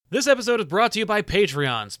This episode is brought to you by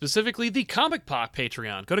Patreon, specifically the Comic Pop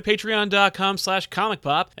Patreon. Go to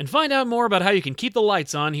patreon.com/comicpop and find out more about how you can keep the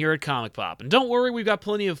lights on here at Comic Pop. And don't worry, we've got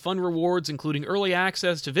plenty of fun rewards, including early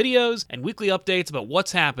access to videos and weekly updates about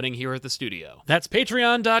what's happening here at the studio. That's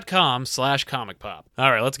patreon.com/comicpop.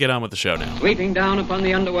 All right, let's get on with the show now. Sweeping down upon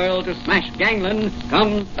the underworld to smash gangland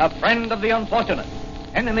comes the friend of the unfortunate,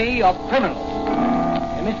 enemy of criminals.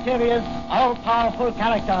 A mysterious, all-powerful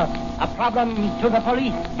character, a problem to the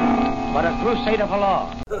police, but a crusader for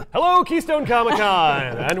law. Hello, Keystone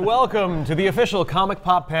Comic-Con, and welcome to the official Comic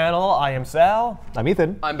Pop panel. I am Sal. I'm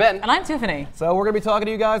Ethan. I'm Ben. And I'm Tiffany. So we're going to be talking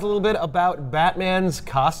to you guys a little bit about Batman's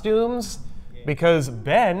costumes, because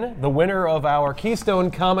Ben, the winner of our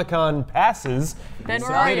Keystone Comic-Con passes, Ben,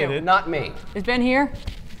 where are submitted you? it. Not me. Is Ben here?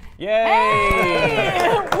 Yay!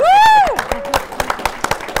 Hey! Woo!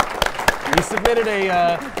 He submitted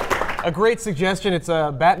a great suggestion. It's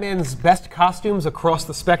Batman's best costumes across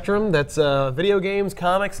the spectrum. That's video games,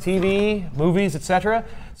 comics, TV, movies, etc.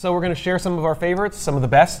 So we're going to share some of our favorites, some of the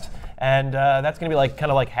best, and that's going to be kind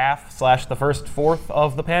of like half / the first fourth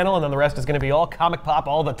of the panel, and then the rest is going to be all Comic Pop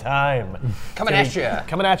all the time. Coming at you.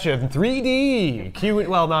 Coming at you in 3D.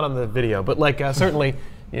 Well, not on the video, but certainly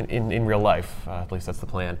in real life. At least that's the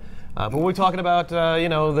plan. But we'll be talking about,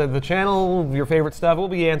 the channel, your favorite stuff. We'll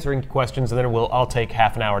be answering questions, and then I'll take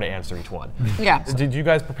half an hour to answer each one. Yeah. Did you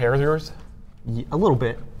guys prepare yours? A little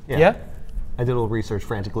bit. Yeah? I did a little research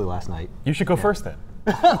frantically last night. You should go first then.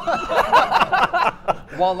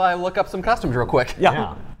 While I look up some costumes real quick.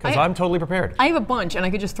 Yeah. Because I'm totally prepared. I have a bunch, and I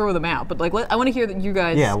could just throw them out, but I want to hear that you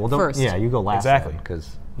guys first. Yeah, you go last. Exactly.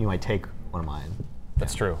 Because you might take one of mine.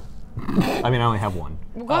 That's true. I mean, I only have one.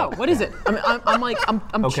 Whoa, what is it? I'm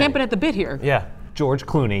Okay. champing at the bit here. Yeah. George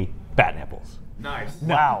Clooney, bat nipples. Nice.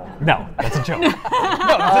 Wow. No, that's a joke. No,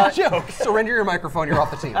 that's a joke. Surrender your microphone, you're off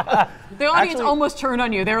the team. The audience almost turned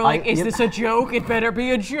on you. They were like, is this a joke? It better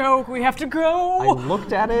be a joke. We have to I go.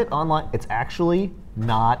 looked at it online. It's actually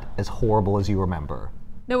not as horrible as you remember.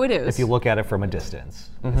 No, it is. If you look at it from a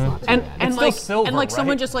distance. It's not too and bad. and still like silver, and like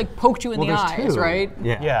someone right? just poked you in the there's eyes, two. right?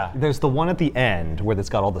 Yeah. Yeah. There's the one at the end where it's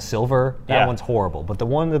got all the silver. That Yeah. one's horrible. But the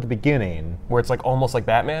one at the beginning, Where it's almost like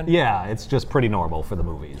Batman? yeah, it's just pretty normal for the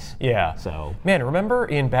movies. Yeah. So. Man, remember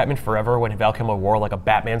in Batman Forever when Val Kilmer wore a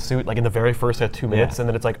Batman suit, in the very first 2 minutes, and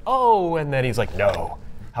then it's oh, and then he's like, no.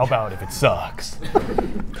 How about if it sucks?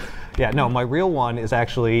 Yeah, no, my real one is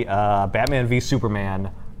actually Batman v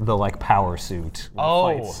Superman, the power suit that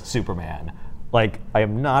fights Superman. I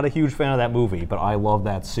am not a huge fan of that movie, but I love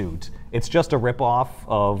that suit. It's just a ripoff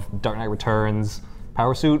of Dark Knight Returns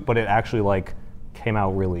power suit, but it actually came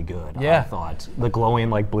out really good. Yeah. I thought the glowing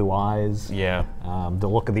blue eyes. Yeah. The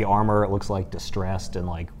look of the armor, it looks distressed and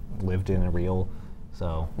lived in and real.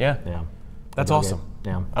 So Yeah. yeah. That's I dug awesome. it.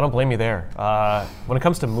 Yeah. I don't blame you there. When it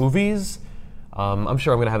comes to movies, I'm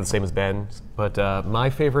sure I'm going to have the same as Ben, but my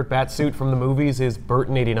favorite bat suit from the movies is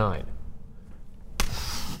Burton 89.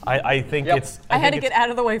 I think it's... I had to get out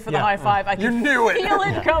of the way for the high five. I could knew it. feel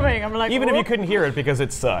it coming. I'm Even if you whoop. couldn't hear it because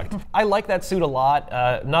it sucked. I like that suit a lot,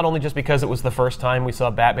 not only just because it was the first time we saw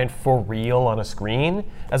Batman for real on a screen,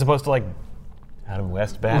 as opposed to Adam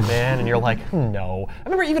West Batman, and you're no. I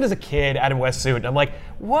remember even as a kid, Adam West suit, and I'm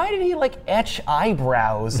why did he etch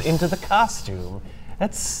eyebrows into the costume?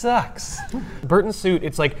 That sucks. Burton's suit,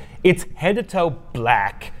 it's head to toe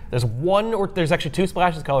black. There's actually 2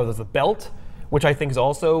 splashes of color. There's the belt, which I think is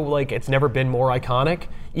also it's never been more iconic,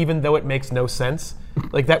 even though it makes no sense.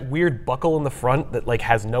 That weird buckle in the front that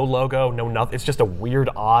has no logo, no nothing. It's just a weird,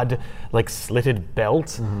 odd, slitted belt.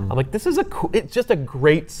 Mm-hmm. I'm this is it's just a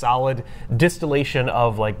great, solid distillation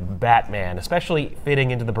of Batman, especially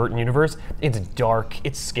fitting into the Burton universe. It's dark,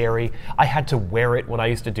 it's scary. I had to wear it when I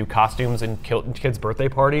used to do costumes in kids' birthday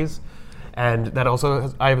parties, and that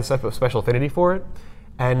also I have a special affinity for it.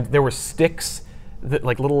 And there were sticks that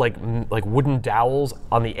little wooden dowels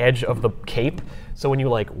on the edge of the cape. So when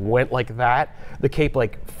you went like that, the cape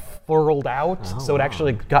furled out, so it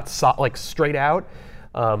actually got straight out.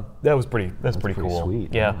 That was pretty cool.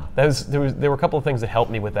 Sweet. Yeah. There were a couple of things that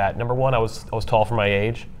helped me with that. Number one, I was tall for my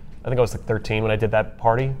age. I think I was 13 when I did that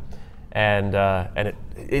party. And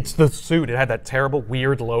it's the suit. It had that terrible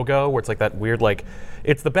weird logo where it's that weird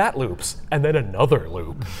it's the bat loops and then another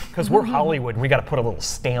loop, because we're Hollywood and we got to put a little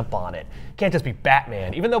stamp on it. Can't just be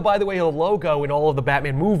Batman. Even though, by the way, the logo in all of the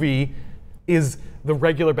Batman movie is the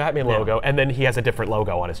regular Batman logo, and then he has a different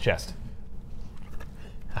logo on his chest.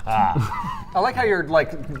 I like how you're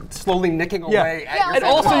slowly nicking away at your And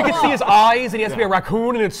also you can see his eyes, and he has to be a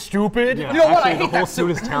raccoon, and it's stupid. Yeah. You know what? I Actually, hate the whole that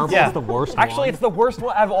suit is terrible. Yeah. It's the worst Actually, one. it's the worst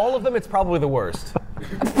one. Out of all of them, it's probably the worst.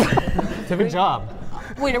 Good job.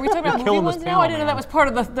 Wait, are we talking about movie Killing this ones now? I didn't know panel, that was part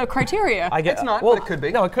of the criteria. I get, It's not, well, but it could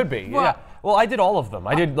be. No, it could be. Yeah. Well, I did all of them.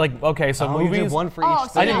 I did okay. So You movies. did one for each Oh,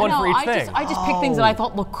 thing. I did one for each I thing. I just picked things that I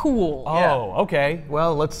thought looked cool. Oh, okay.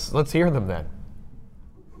 Well, let's hear them then.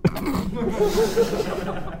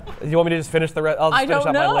 You want me to just finish the rest? I'll just I finish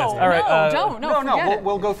don't up know. my list. All right. No, forget it.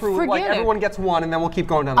 We'll go through, Forget like, it. everyone gets one, and then we'll keep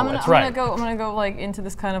going down the list. right. I'm gonna go like into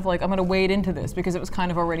this kind of like I'm gonna wade into this because it was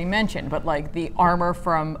kind of already mentioned, but like the armor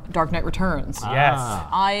from Dark Knight Returns. Yes.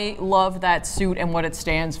 I love that suit and what it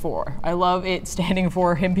stands for. I love it standing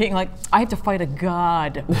for him being like, I have to fight a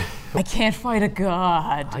god. I can't fight a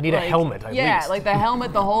god. I need a helmet, at Yeah, least. like the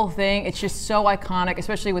helmet, the whole thing. It's just so iconic,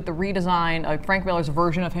 especially with the redesign, Frank Miller's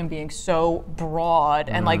version of him being so broad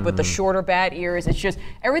and like with the shorter bat ears. It's just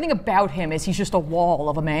everything about him is he's just a wall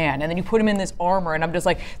of a man, and then you put him in this armor, and I'm just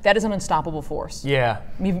like, that is an unstoppable force. Yeah.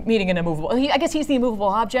 Meeting an immovable. I guess he's the immovable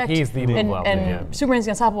object. He's the immovable object, and yeah. Superman's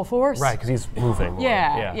the unstoppable force. Right, because he's moving. more.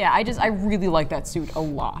 Yeah. I really like that suit a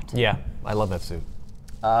lot. Yeah, I love that suit.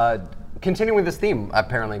 Continuing with this theme,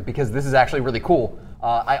 apparently, because this is actually really cool.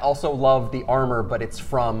 I also love the armor, but it's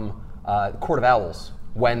from Court of Owls.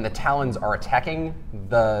 When the Talons are attacking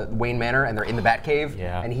the Wayne Manor and they're in the Batcave,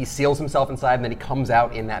 Yeah. and he seals himself inside, and then he comes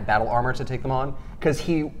out in that battle armor to take them on, because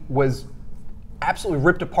he was absolutely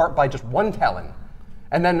ripped apart by just one Talon.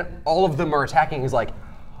 And then all of them are attacking. He's like,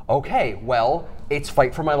 okay, well, it's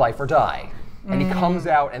fight for my life or die. And he comes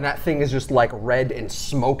out, and that thing is just like red and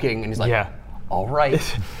smoking, and he's like, Yeah. all right,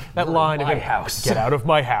 That you're line in of my him, house. Get out of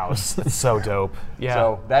my house. It's so dope. Yeah.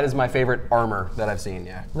 So that is my favorite armor that I've seen,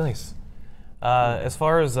 yeah. Nice. As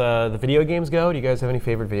far as the video games go, do you guys have any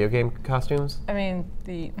favorite video game costumes? I mean,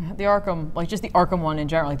 the Arkham, like just the Arkham one in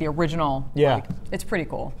general, like the original. Yeah. Like, it's pretty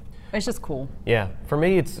cool. It's just cool. Yeah, for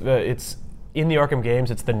me, it's in the Arkham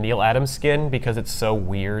games. It's the Neil Adams skin because it's so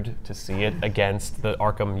weird to see it against the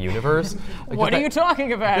Arkham universe. Like, What just are you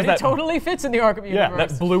talking about? It that- totally fits in the Arkham Yeah,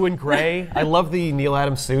 universe. that blue and gray. I love the Neil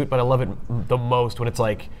Adams suit, but I love it the most when it's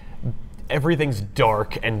like everything's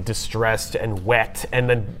dark and distressed and wet, and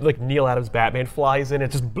then like Neil Adams Batman flies in,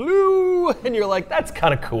 it's just blue, and you're like, that's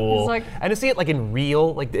kind of cool. It's like- and to see it like in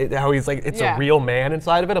real, like how he's like, it's Yeah. a real man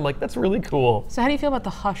inside of it. I'm like, that's really cool. So how do you feel about the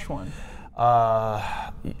Hush one?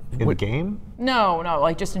 In the game? No,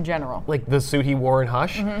 like just in general. Like the suit he wore in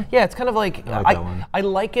Hush. Yeah, it's kind of like I like that one. I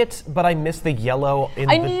like it, but I miss the yellow in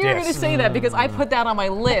I the knew you were going to disc. say that because I put that on my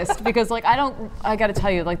list because like I got to tell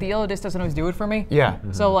you, like the yellow disc doesn't always do it for me. Yeah.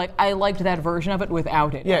 So like I liked that version of it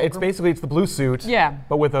without it. Yeah, it's basically the blue suit. Yeah.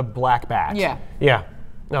 But with a black bat. Yeah. Yeah.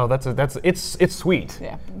 No, it's sweet.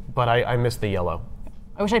 Yeah. But I miss the yellow.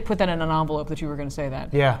 I wish I put that in an envelope that you were going to say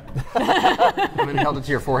that. Yeah. And then held it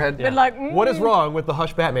to your forehead. Been like, What is wrong with the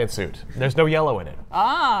Hush Batman suit? There's no yellow in it.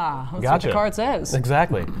 that's what Gotcha. the card says.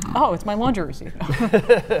 Exactly. Oh, it's my laundry receipt.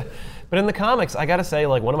 But in the comics, I gotta say,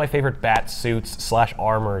 like one of my favorite bat suits /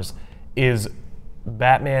 armors is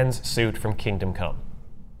Batman's suit from Kingdom Come.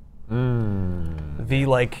 The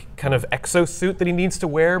like kind of exosuit that he needs to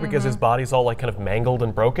wear because his body's all like kind of mangled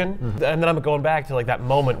and broken. And then I'm going back to like that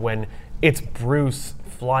moment when it's Bruce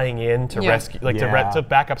flying in to Yeah. rescue, like to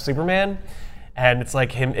back up Superman. And it's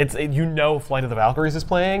like him. Flight of the Valkyries is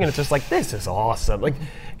playing, and it's just like this is awesome. Like,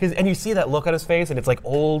 and you see that look on his face, and it's like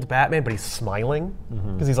old Batman, but he's smiling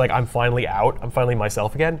because he's like, I'm finally out. I'm finally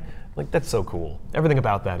myself again. Like that's so cool. Everything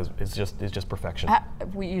about that is just perfection.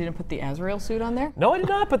 You didn't put the Azrael suit on there? No, I did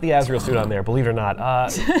not put the Azrael suit on there, believe it or not.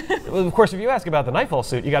 Well, of course, if you ask about the Nightfall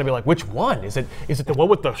suit, you got to be like, which one? Is it the one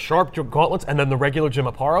with the sharp gauntlets and then the regular Jim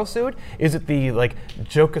Aparo suit? Is it the like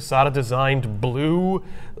Joe Quesada designed blue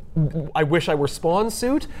I wish I were Spawn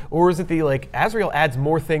suit? Or is it the like Azrael adds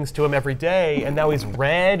more things to him every day and now he's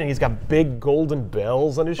red and he's got big golden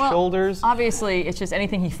bells on his shoulders? Obviously, it's just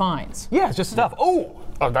anything he finds. Yeah, it's just stuff. Oh,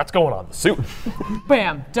 that's going on the suit.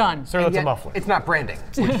 Bam, done. Sir, that's a Yet muffler. It's not branding,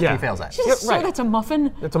 which Yeah. he fails at. Yeah, Sir, right. that's a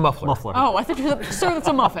muffin? It's a muffler. Oh, I thought you said, sir, that's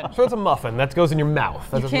a muffin. So it's a muffin. That goes in your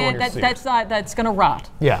mouth. That You doesn't go in can't, your that, suit. that's gonna rot.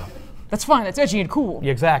 Yeah. That's fine, that's edgy and cool.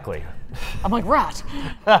 Yeah, exactly. I'm like, rot.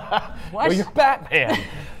 What? Well, you're Batman.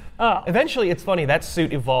 Eventually, it's funny, that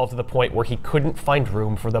suit evolved to the point where he couldn't find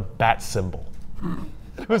room for the bat symbol.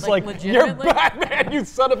 It was Like, like, you're legitimately? Batman, you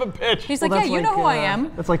son of a bitch. He's like, Well, yeah, that's you know who I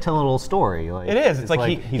am. That's like telling a little story. Like, It is. It's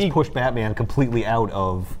like he's he- pushed Batman completely out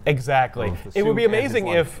of. Exactly. Of the It would be suit and his amazing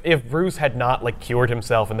life. if Bruce had not like cured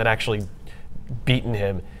himself and then actually beaten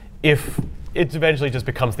him, if it eventually just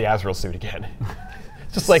becomes the Azrael suit again.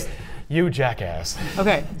 Just like, you jackass.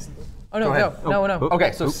 Okay. Oh, no, Go ahead. no.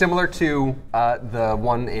 Okay, so similar to the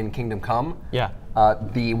one in Kingdom Come, Yeah.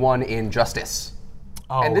 the one in Justice.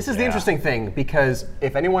 Oh, And this is the yeah. interesting thing, because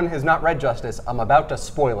if anyone has not read Justice, I'm about to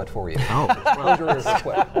spoil it for you. Oh. Spoiler is a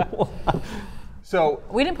quit. So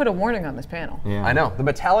We didn't put a warning on this panel. I know the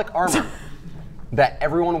metallic armor that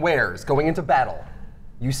everyone wears going into battle.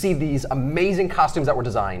 You see these amazing costumes that were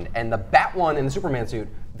designed, and the Bat one and the Superman suit,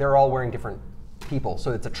 they're all wearing different people,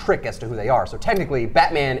 so it's a trick as to who they are. So technically,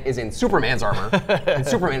 Batman is in Superman's armor, and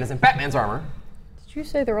Superman is in Batman's armor. Did you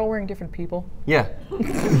say they're all wearing different people? Yeah.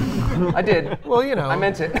 I did. Well, you know. I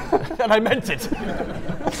meant it. And I meant it.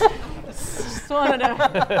 Just wanted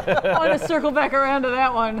to circle back around to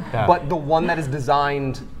that one. But the one that is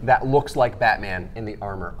designed that looks like Batman in the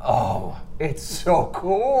armor. Oh, it's so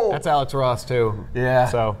cool. That's Alex Ross, too. Yeah.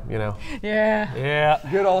 So, you know. Yeah. Yeah.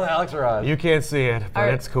 Good old Alex Ross. You can't see it, but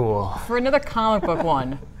right. it's cool. For another comic book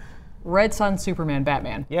one, Red Sun, Superman,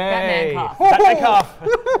 Batman. Yay. Batman cough. Batman cough.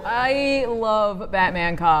 I love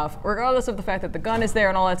Batman cough, regardless of the fact that the gun is there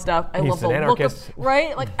and all that stuff. I love an the look anarchist. of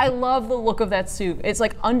right. Like I love the look of that suit. It's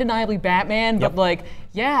like undeniably Batman, but like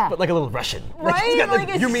yeah, But like a little Russian. right. Like,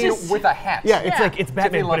 it's You mean just, with a hat? Yeah, it's Yeah. like, it's Batman,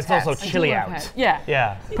 Tiffany but loves it's also hats. I do chilly love out. hats. Yeah.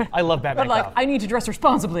 Yeah. I love Batman But like cough. I need to dress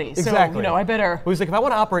responsibly, Exactly. so you know I better. He was like, if I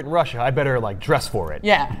want to operate in Russia, I better like dress for it.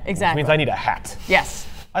 Yeah, Which exactly. means I need a hat. Yes.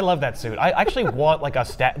 I love that suit. I actually want like a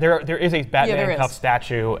there is a Batman there cuff is.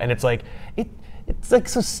 statue, and it's like it's like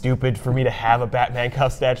so stupid for me to have a Batman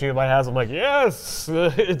cuff statue in my house. I'm like, yes,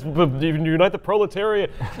 it's unite the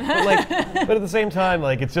proletariat. But at the same time,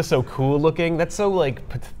 like it's just so cool looking. That's so like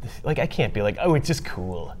I can't be like, oh, it's just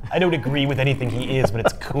cool. I don't agree with anything he is, but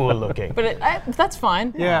it's cool looking. But that's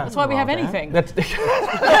fine. Yeah. That's why we have Nothing wrong anything. That's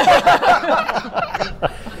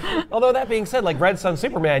Although that being said, like Red Sun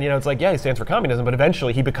Superman, you know, it's like, yeah, he stands for communism, but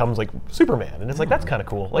eventually he becomes like Superman, and it's like that's kind of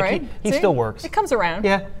cool. Like right? he See? still works. It comes around.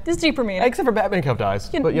 Yeah. There's deeper meaning. Except for Batman Cup dies,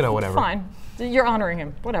 but you know, whatever. Fine. You're honoring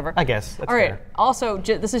him. Whatever. I guess that's All right. fair. Also,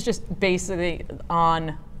 this is just basically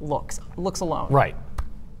on looks alone. Right.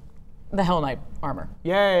 The Hell Knight armor.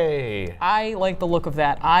 Yay. I like the look of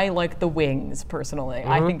that. I like the wings personally.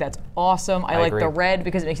 I think that's awesome. I like agree. the red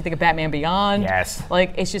because it makes you think of Batman Beyond. Yes.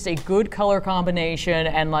 Like it's just a good color combination,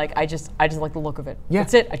 and like I just like the look of it. Yeah.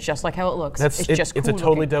 That's it. I just like how it looks. It's just it's cool a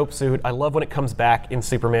totally looking. dope suit. I love when it comes back in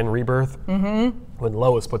Superman Rebirth. Mm-hmm. When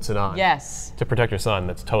Lois puts it on. Yes. To protect her son.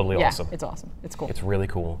 That's totally Yeah. awesome. It's awesome. It's cool. It's really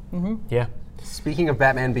cool. Mm-hmm. Yeah. Speaking of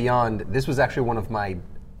Batman Beyond, this was actually one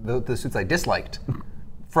of the suits I disliked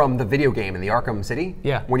from the video game in the Arkham City.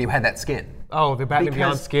 Yeah. When you had that skin. Oh, the Batman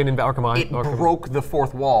Beyond Because skin in Arkham. It Arkham. broke the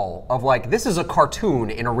fourth wall of like, this is a cartoon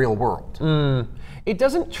in a real world. It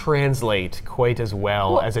doesn't translate quite as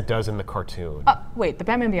well as it does in the cartoon. Wait, the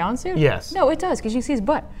Batman Beyond suit? Yes. No, it does because you see his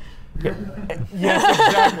butt. Yes,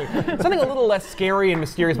 exactly. Something a little less scary and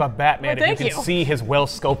mysterious about Batman Well, if you thank can you. see his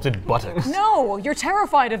well-sculpted buttocks. No, you're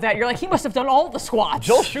terrified of that. You're like, he must have done all the squats.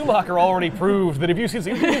 Joel Schumacher already proved that if you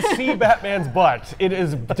can see Batman's butt, it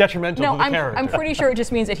is detrimental No, to the I'm character. pretty sure it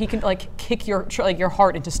just means that he can like kick your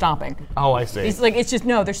heart into stopping. Oh, I see. It's like it's just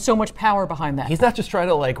no. There's so much power behind that. He's not just trying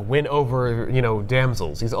to like win over,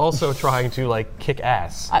 damsels. He's also trying to like kick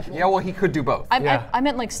ass. Yeah, well, he could do both. I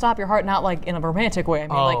meant like stop your heart, not like in a romantic way. I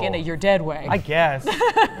mean like in a you're dead way. I guess.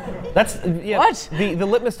 That's yeah. What? The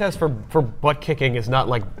litmus test for butt kicking is not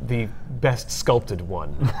like the best sculpted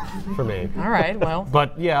one for me. All right, well.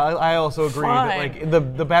 But yeah, I also agree that Fine. like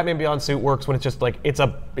the Batman Beyond suit works when it's just like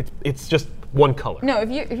it's just one color. No, if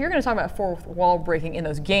you're going to talk about fourth wall breaking in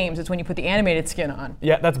those games, it's when you put the animated skin on.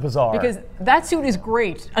 Yeah, that's bizarre. Because that suit is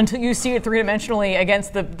great until you see it three-dimensionally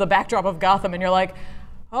against the backdrop of Gotham, and you're like,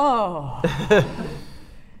 oh,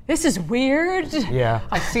 this is weird. yeah.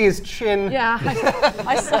 I see his chin. Yeah,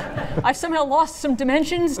 I've somehow lost some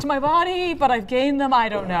dimensions to my body, but I've gained them. I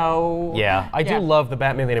don't know. Yeah, I do love the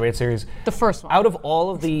Batman the Animated Series. The first one. Out of all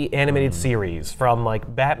of the animated series, from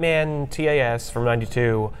like Batman TAS from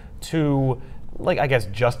 '92 to like I guess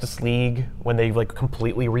Justice League when they like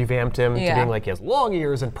completely revamped him to Yeah. being like he has long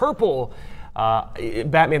ears and purple.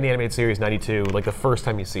 Batman the Animated Series '92, like the first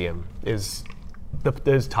time you see him is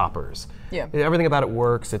toppers. Yeah. Everything about it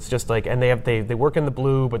works. It's just like, and they work in the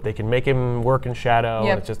blue, but they can make him work in shadow.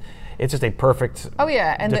 Yep. And it's just a perfect Oh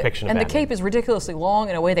yeah, and depiction the of the Batman. cape is ridiculously long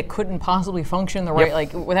in a way that couldn't possibly function the right, Yep.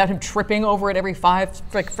 like without him tripping over it every 5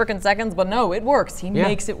 frickin' seconds. But no, it works. He Yeah.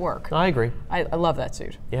 makes it work. I agree. I love that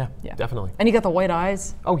suit. Yeah, definitely. And he got the white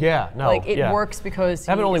eyes. Oh yeah, no, Like it yeah. works because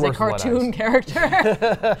Evan only he's a works with white cartoon eyes.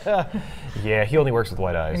 character. Yeah, he only works with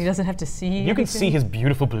white eyes. He doesn't have to see. You can see his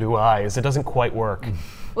beautiful blue eyes. It doesn't quite work.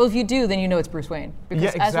 Well, if you do, then you know it's Bruce Wayne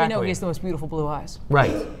because Yeah, as we know, exactly. he has the most beautiful blue eyes.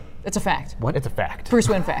 Right. It's a fact. What? It's a fact. Bruce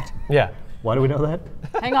Wayne fact. Yeah. Why do we know that?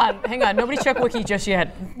 hang on. Nobody check Wiki just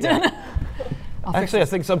yet. I'll fix Actually, I this.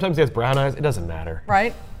 think sometimes he has brown eyes. It doesn't matter.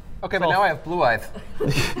 Right? Okay, but now I have blue eyes.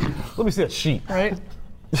 Let me see that sheet. Right?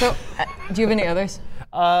 So, do you have any others?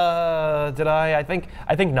 Did I? I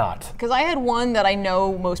think not. Because I had one that I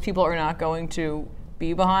know most people are not going to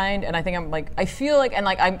be behind, and I think I feel like, and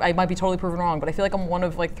like I might be totally proven wrong, but I feel like I'm one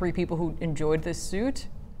of like 3 people who enjoyed this suit.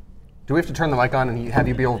 Do we have to turn the mic on and have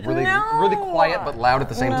you be really quiet but loud at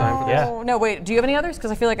the same time for this? Yeah. No, wait. Do you have any others?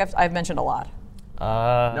 Because I feel like I've mentioned a lot. No,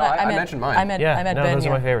 I mentioned mine. I meant Ben those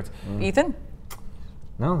here. are my favorites. Ethan?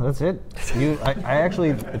 No, that's it. I actually,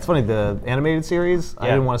 it's funny, the animated series, I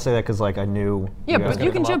didn't want to say that because like I knew. Yeah, guys but were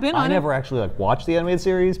you gonna can come jump up. in on I it. never actually like watched the animated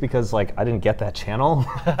series because like I didn't get that channel.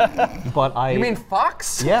 But I. You mean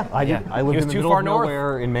Fox? Yeah, I did. I lived was in the too middle far of north.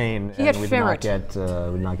 nowhere in Maine, He had and we ferret. did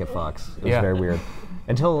not get Fox. It was Yeah. very weird.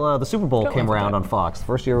 Until the Super Bowl Don't came laugh at around that. on Fox. The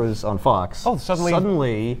first year was on Fox. Oh,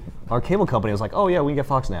 suddenly- our cable company was like, oh yeah, we can get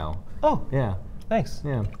Fox now. Oh, Yeah. thanks.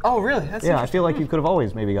 Yeah. Oh, really? That's Yeah, I feel like you could have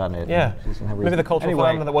always maybe gotten it. Yeah. Just didn't have Maybe the reason. cultural Anyway,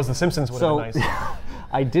 phenomenon that was The Simpsons would So have been nice.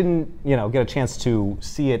 I didn't, get a chance to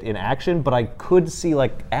see it in action, but I could see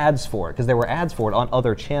like ads for it because there were ads for it on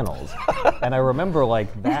other channels, and I remember like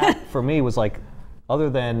that for me was like, other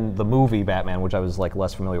than the movie Batman, which I was like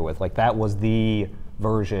less familiar with, like that was the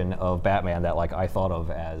version of Batman that like I thought of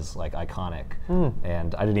as like iconic,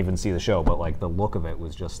 and I didn't even see the show, but like the look of it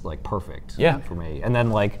was just like perfect for me. And then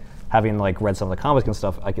like having like read some of the comics and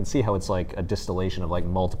stuff, I can see how it's like a distillation of like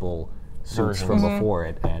multiple suits from before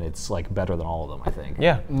it, and it's like better than all of them, I think.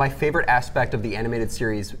 Yeah. My favorite aspect of the animated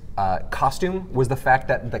series costume was the fact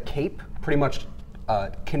that the cape pretty much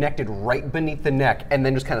connected right beneath the neck and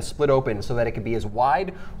then just kind of split open so that it could be as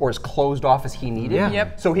wide or as closed off as he needed. Yeah.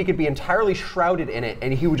 Yep. So he could be entirely shrouded in it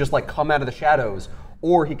and he would just like come out of the shadows,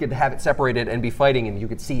 or he could have it separated and be fighting and you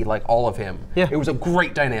could see like all of him. Yeah. It was a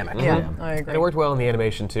great dynamic. Yeah, I agree. And it worked well in the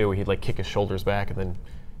animation too, where he'd like kick his shoulders back and then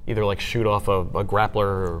either like shoot off a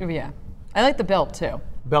grappler or Yeah. I like the belt too,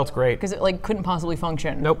 belt's great. because it like couldn't possibly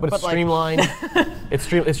function. Nope, but it's like, streamlined. It's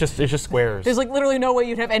just squares. There's like literally no way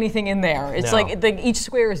you'd have anything in there. It's No. like each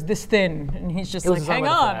square is this thin, and he's just It was like, hang designed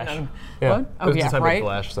on. by the Flash. And- Yeah. What? It Oh was yeah, designed by right.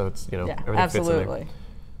 Flash, so it's Yeah, everything fits in there. absolutely.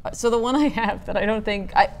 So the one I have that I don't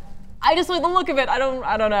think I just like the look of it. I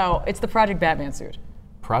don't know. It's the Project Batman suit.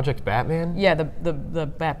 Project Batman? Yeah, the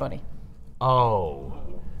Bat Bunny. Oh.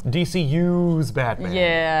 DCU's Batman.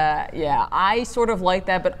 Yeah. I sort of like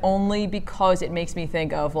that, but only because it makes me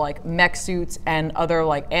think of like mech suits and other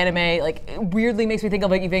like anime. Like it weirdly makes me think of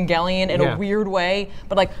like Evangelion in Yeah. a weird way.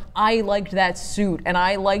 But like I liked that suit, and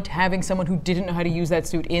I liked having someone who didn't know how to use that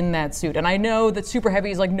suit in that suit. And I know that Super Heavy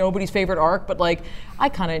is like nobody's favorite arc, but like I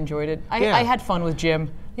kind of enjoyed it. Yeah. I had fun with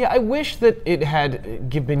Jim. Yeah, I wish that it had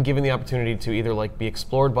been given the opportunity to either like be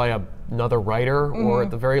explored by another writer, Mm-hmm. or at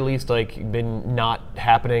the very least like been not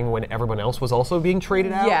happening when everyone else was also being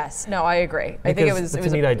traded out. Yes, no, I agree. I think it Because was it's a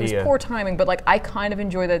neat it was idea. poor timing, but like I kind of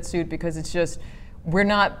enjoy that suit because it's just we're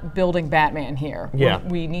not building Batman here. Yeah.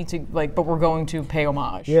 We need to like, but we're going to pay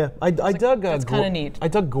homage. Yeah, I dug. that's kinda neat. I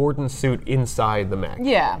dug Gordon's suit inside the mech.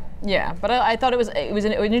 Yeah, but I thought it was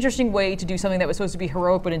an interesting way to do something that was supposed to be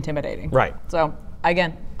heroic but intimidating. Right. So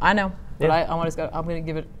again, I know, but Yeah. I'm going to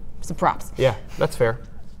give it some props. Yeah, that's fair.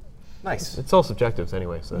 Nice. It's all subjective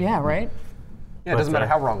anyway. So. Yeah, right. Yeah, it doesn't matter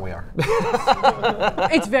how wrong we are.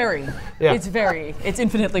 It's very. Yeah. It's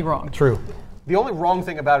infinitely wrong. True. The only wrong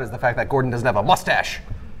thing about it is the fact that Gordon doesn't have a mustache.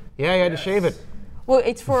 Yeah, you had to shave it. Well,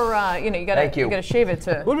 it's for you Thank you. gotta shave it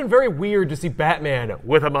to. It would have been very weird to see Batman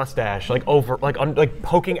with a mustache, like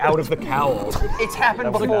poking out of the cowl. It's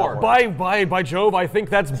happened before. By Jove, I think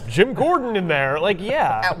that's Jim Gordon in there. Like,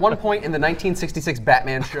 yeah. At one point in the 1966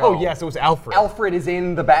 Batman show, Oh yes, it was Alfred. Alfred is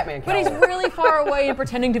in the Batman But he's cowl. really far away and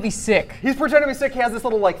pretending to be sick. He's pretending to be sick. He has this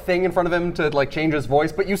little like thing in front of him to like change his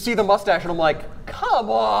voice, but you see the mustache, and I'm like, come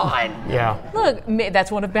on. Yeah. Look,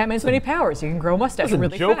 that's one of Batman's many powers. You can grow a mustache Listen,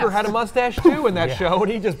 really Joker fast. had a mustache too in that show,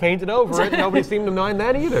 and he just painted over it. Nobody seemed to mind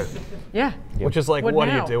that either. Yeah. Which is like, What what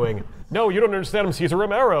are now? you doing? No, you don't understand. I'm Cesar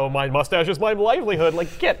Romero. My mustache is my livelihood.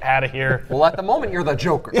 Like, get out of here. Well, at the moment, you're the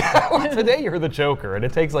Joker. Today you're the Joker, and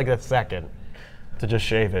it takes like a second to just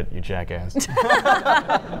shave it, you jackass.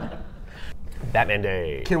 Batman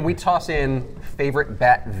Day. Can we toss in favorite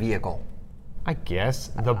Bat vehicle? I guess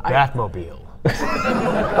the Batmobile.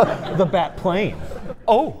 The Bat plane.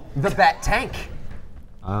 Oh, The Bat tank.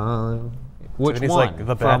 Which and he's one? like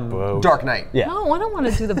the From Batboat. Dark Knight. Yeah. No, I don't want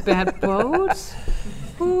to do the Bat boat.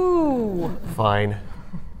 Ooh. Fine.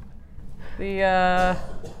 The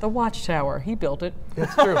Watchtower. He built it.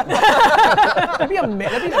 That's true. that'd be an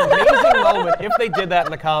amazing moment if they did that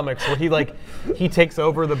in the comics, where he takes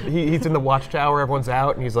over he's in the Watchtower, everyone's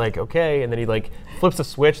out, and he's like, okay, and then he like flips a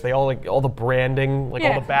switch. They all all the branding, all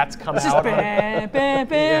the bats come It's just out. bam, bam, Yeah.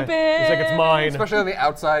 bam, bam. He's like, it's mine. Especially on the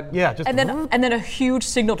outside. Yeah, just And then a huge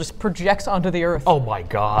signal just projects onto the earth. oh my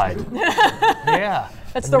god. Yeah.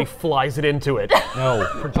 That's and then the. he flies it into it. No,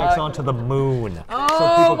 projects onto the moon.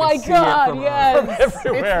 Oh my God! Yes.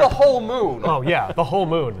 Everywhere. It's the whole moon. Oh yeah, the whole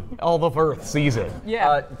moon. All of Earth sees it.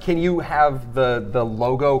 Yeah. Can you have the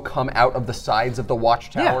logo come out of the sides of the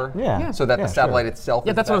watchtower? Yeah. So that Yeah, the satellite sure. itself.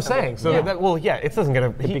 Yeah, is that's what I'm that symbol? saying. So it doesn't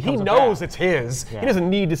gonna. He becomes a knows bat. it's his. Yeah. He doesn't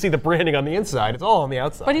need to see the branding on the inside. It's all on the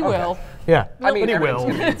outside. but he will. Yeah, I mean, but he everything's will.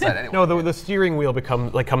 gonna be inside anyway. No, the steering wheel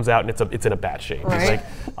comes out and it's in a bat shape. It's Right. like,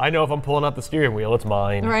 I know if I'm pulling out the steering wheel, it's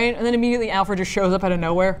mine. Right, and then immediately Alfred just shows up out of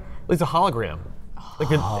nowhere. It's a hologram.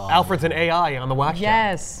 Like Alfred's an AI on the watchtower.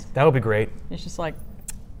 Yes. That would be great. It's just like.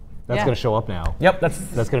 That's Yeah. going to show up now. Yep, that's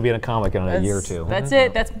That's going to be in a comic in a year or two. That's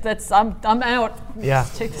it. That's. I'm out. yeah.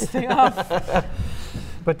 Take this thing off.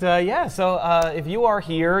 But so if you are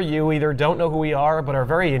here, you either don't know who we are, but are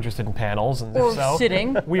very interested in panels, and Or if so,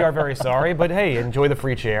 sitting. we are very sorry. But hey, enjoy the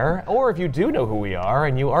free chair. Or if you do know who we are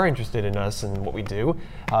and you are interested in us and what we do,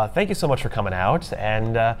 thank you so much for coming out.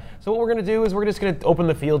 And so what we're going to do is we're just going to open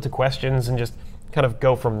the field to questions and just kind of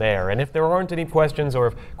go from there. And if there aren't any questions, or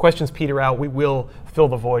if questions peter out, we will fill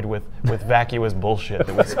the void with vacuous bullshit.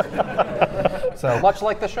 That was, so Much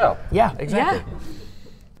like the show. yeah, exactly. Yeah.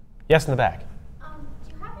 Yes, in the back. Do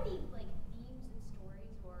you have any like themes and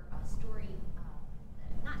stories or story,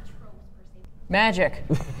 not tropes per se? Magic.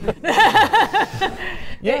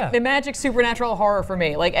 Yeah. The magic, supernatural, horror for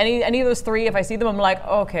me. Like any of those three, if I see them, I'm like,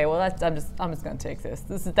 okay, well I'm just gonna take this.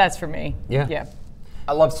 That's for me. Yeah. Yeah.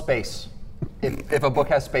 I love space. If a book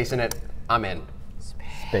has space in it, I'm in.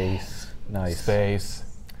 Space. Nice. Space.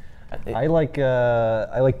 I like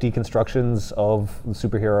deconstructions of the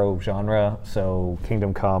superhero genre. So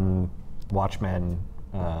Kingdom Come, Watchmen,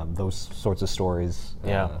 those sorts of stories.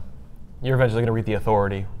 Yeah. You're eventually going to read The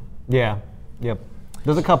Authority. Yeah. Yep.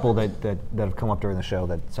 There's a couple that have come up during the show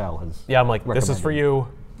that Sal has. Yeah, I'm like, this is for you.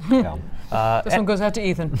 Yeah. This one goes out to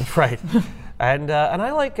Ethan. Right. And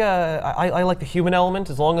I like I like the human element,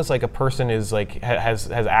 as long as like a person is like has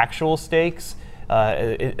actual stakes,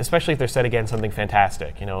 especially if they're set against something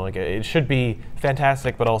fantastic. You know, like it should be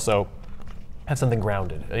fantastic, but also have something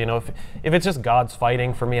grounded. You know, if it's just gods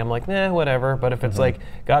fighting, for me, I'm like, whatever. But if it's like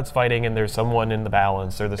gods fighting and there's someone in the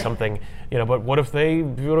balance, or there's something, you know, but what if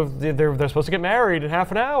they're supposed to get married in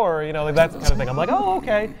half an hour? You know, like that kind of thing. I'm like, oh,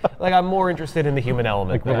 okay. Like I'm more interested in the human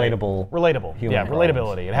element. Like relatable. Relatable. Human Yeah, problems.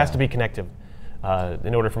 relatability. It has to be connective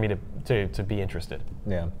in order for me to be interested.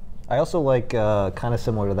 Yeah. I also like kind of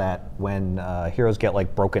similar to that when heroes get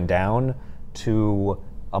like broken down to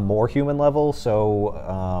a more human level. So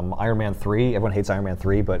Iron Man 3, everyone hates Iron Man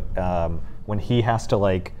 3, but when he has to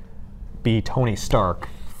like be Tony Stark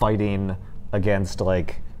fighting against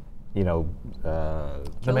like, you know, The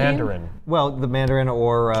Killian? Mandarin. well, the Mandarin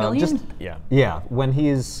or Killian? just Yeah. when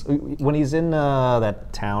he's in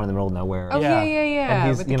that town in the middle of nowhere. Oh Yeah. yeah. And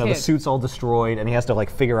he's with the kid. suit's all destroyed, and he has to like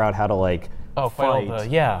figure out how to like Fight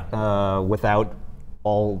all the- without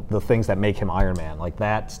all the things that make him Iron Man, like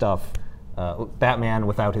that stuff. Batman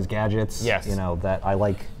without his gadgets. Yes. You know that I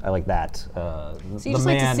like that. So you the just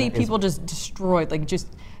like to man see is- people just destroyed, like just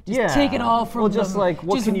yeah. take it all from well, them. just like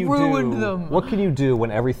what just can you ruined do? them. What can you do when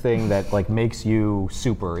everything that like makes you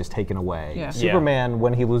super is taken away? Yeah. Superman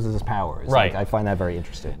when he loses his powers. Right. Like, I find that very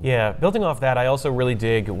interesting. Yeah, building off that, I also really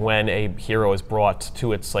dig when a hero is brought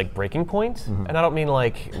to its like breaking point, and I don't mean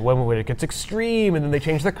like when it gets extreme and then they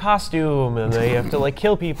change their costume and they have to like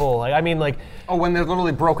kill people. Like, I mean like, Oh, when they're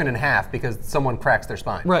literally broken in half because someone cracks their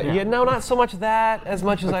spine. right? Yeah, no, not so much that as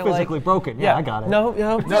much as I like physically broken. Yeah, I got it. No,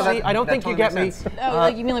 that- see, I don't that think you totally get me. makes sense. Oh,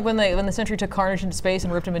 like you mean like when the Sentry took Carnage into space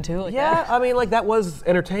and ripped him in two? Like Yeah, that? I mean like that was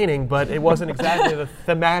entertaining, but it wasn't exactly the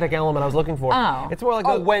thematic element I was looking for. Oh. It's more like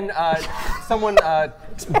Oh, the- when someone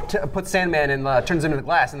puts Sandman and turns him into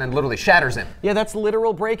glass and then literally shatters him. Yeah, that's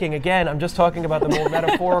literal breaking. Again, I'm just talking about the more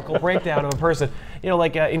metaphorical breakdown of a person. You know,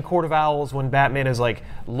 like in Court of Owls, when Batman is like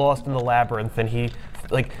lost in the labyrinth and he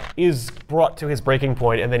like is brought to his breaking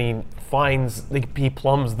point, and then he finds, like, he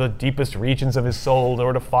plumbs the deepest regions of his soul in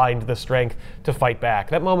order to find the strength to fight back.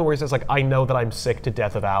 That moment where he says, like, I know that I'm sick to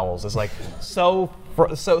death of owls is like so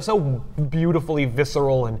beautifully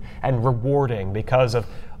visceral and rewarding because of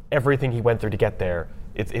everything he went through to get there.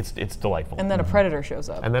 It's delightful. And then a predator shows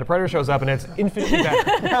up. And then a predator shows up, and it's infinitely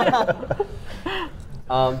better.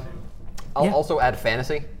 I'll also add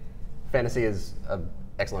fantasy. Fantasy is an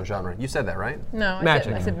excellent genre. You said that, right? No,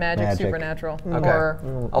 Magic. I said magic, Magic. supernatural, Okay.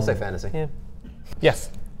 horror. I'll say fantasy. Yeah.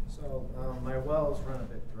 Yes. So my wells run a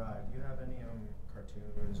bit dry. Do you have any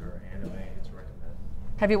cartoons or anime to recommend?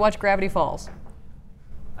 Have you watched Gravity Falls?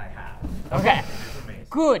 I have. Okay. It's amazing.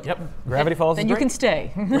 Good. Yep. Gravity Falls Then is you great. can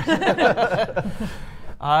stay.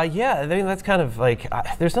 Yeah, I think that's kind of like,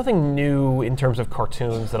 there's nothing new in terms of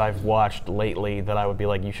cartoons that I've watched lately that I would be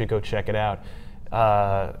like, you should go check it out.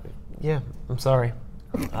 Yeah, I'm sorry.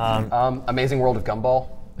 Amazing World of Gumball.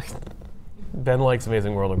 Ben likes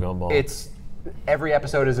Amazing World of Gumball. It's every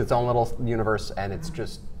episode is its own little universe, and it's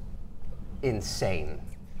just insane,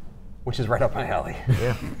 which is right up my alley.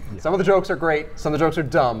 Yeah. Some of the jokes are great, some of the jokes are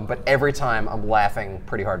dumb, but every time I'm laughing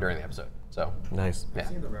pretty hard during the episode. So Nice. yeah.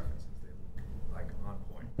 Seeing the references, they look like on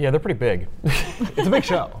point. Yeah, they're pretty big. It's a big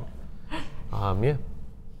show. Yeah.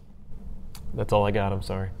 That's all I got, I'm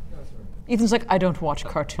sorry. Ethan's like, I don't watch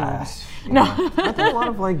cartoons. Aren't there a lot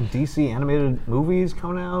of like DC animated movies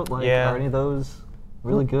coming out? Like, Yeah. are any of those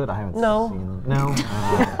really good? I haven't No. seen them. No.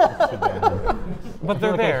 That's too bad. But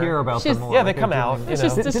they're I there. hear about She's- them more. Yeah, they Like, come they're out. doing- You It's know.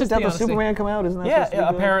 just- it's Did just Death the of honesty. Superman come out? Isn't that Yeah, supposed to be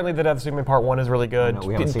good? apparently the Death of Superman Part 1 is really good. No,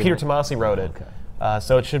 we haven't seen Peter it. Tomasi wrote it. Okay.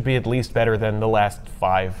 So it should be at least better than the last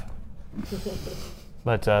 5.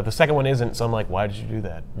 But the second one isn't, so I'm like, why did you do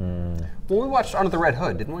that? Well, we watched Under the Red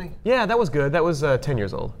Hood, didn't we? Yeah, that was good. That was 10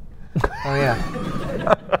 years old. Oh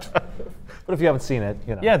yeah. But if you haven't seen it,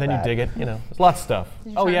 you know. Yeah, then you that. dig it. You know, there's lots of stuff.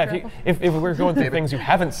 Oh time yeah, travel? if we're going through things you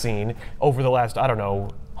haven't seen over the last, I don't know,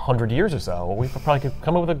 100 years or so, we probably could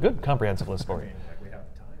come up with a good comprehensive list for you.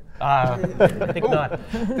 I think not.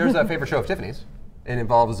 There's a favorite show of Tiffany's. It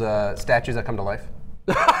involves statues that come to life.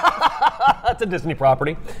 That's a Disney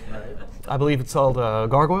property. I believe it's called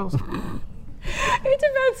Gargoyles. It's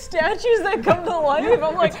about statues that come to life.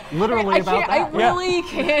 I'm like, literally I about can't, that. I really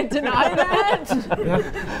can't deny that.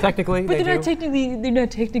 Yeah, technically, But they they're not do.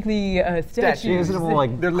 technically statues. Isn't it more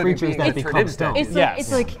like They're living creatures beings that turned become into stone? It's like Yes.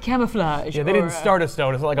 it's like camouflage. Yeah, they or, didn't start a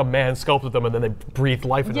stone. It's not like a man sculpted them and then they breathed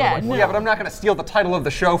life into Yeah, them. no. Yeah, but I'm not going to steal the title of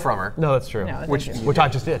the show from her. No, that's true. No, that's Which I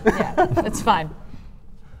just did. Yeah, it's fine.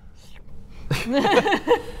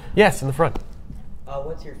 Yes, in the front.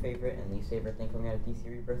 What's your favorite and least favorite thing coming out of DC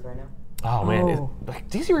Rebirth right now? Oh man, like,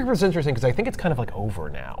 DC Rebirth is interesting because I think it's kind of like over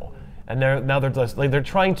now, and they're just like they're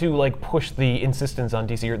trying to like push the insistence on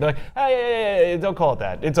DC. They're like, hey, don't call it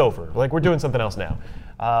that. It's over. Like we're doing something else now.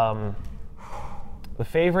 The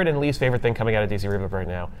favorite and least favorite thing coming out of DC Rebirth right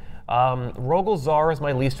now. Rogol Zar is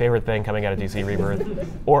my least favorite thing coming out of DC Rebirth,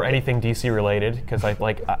 or anything DC related, because I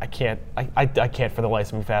can't for the life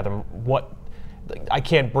of me fathom what. I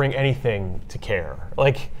can't bring anything to care.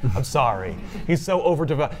 Like, I'm sorry. He's so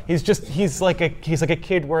overdeveloped. He's like a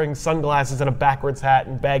kid wearing sunglasses and a backwards hat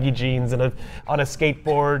and baggy jeans and on a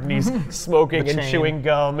skateboard, and he's smoking and chain. chewing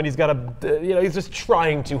gum, and he's got he's just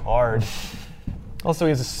trying too hard. Also, he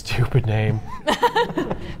has a stupid name.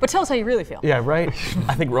 But tell us how you really feel. Yeah, right?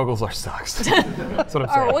 I think Rogol Zar sucks. That's what I'm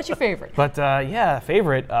All saying. right, what's your favorite? But yeah,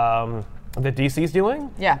 favorite that DC's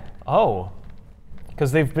doing? Yeah. Oh,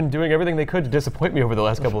 because they've been doing everything they could to disappoint me over the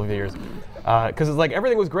last couple of years. Because it's like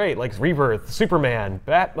everything was great, like Rebirth, Superman,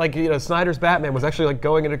 Snyder's Batman was actually like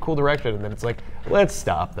going in a cool direction, and then it's like, let's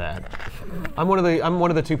stop that. I'm one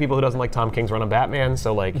of the 2 people who doesn't like Tom King's run on Batman,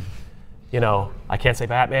 so like, I can't say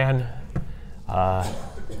Batman.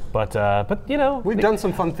 But We've done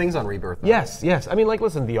some fun things on Rebirth, though. yes. I mean, like,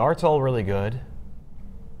 listen, the art's all really good.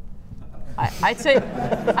 I'd say,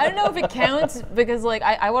 I don't know if it counts because like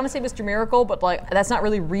I want to say Mr. Miracle, but like that's not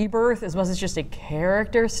really Rebirth as much as just a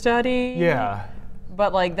character study. Yeah.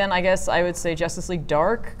 But like then I guess I would say Justice League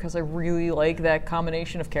Dark because I really like that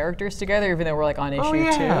combination of characters together, even though we're like on issue 2.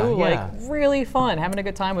 yeah. Like really fun, having a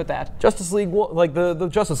good time with that. Justice League, like the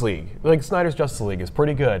Justice League, like Snyder's Justice League is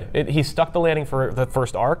pretty good. He stuck the landing for the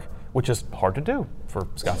first arc, which is hard to do for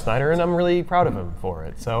Scott Snyder, and I'm really proud of him for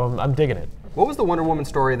it. So I'm digging it. What was the Wonder Woman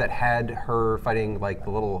story that had her fighting like the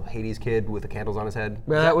little Hades kid with the candles on his head?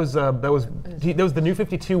 Yeah, that was the New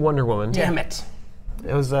 52 Wonder Woman. Damn it!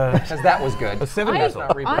 It was Because that was good. a 7 That's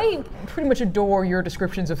not Rebirth. I pretty much adore your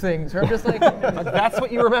descriptions of things. I'm just like, That's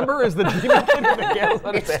what you remember is the demon kid with the candles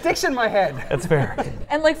on It his head. sticks in my head. That's fair.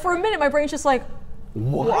 and like for a minute my brain's just like,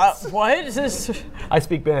 what is this? I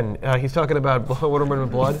speak Ben. He's talking about Wonder Woman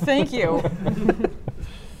with blood. Thank you.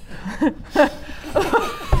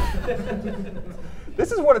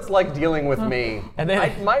 This is what it's like dealing with me. And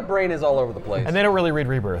then- my brain is all over the place. And they don't really read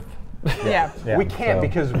Rebirth. Yeah. we can't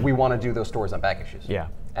because we want to do those stories on back issues. Yeah.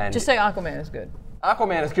 And Just say Aquaman is good.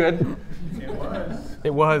 Aquaman is good.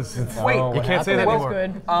 It was. Wait, You can't say that Aquaman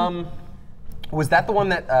anymore. is good. Was that the one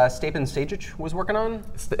that Stephen Sajic was working on?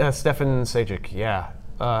 Stefan Sajic, yeah.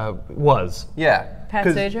 Was. Yeah. Pat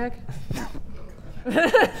 'Cause Sajak?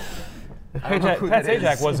 don't know who Pat that is.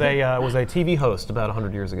 Sajak was a TV host about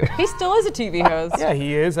 100 years ago. He still is a TV host. Yeah,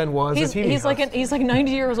 he is and was He's, a TV he's host. like he's like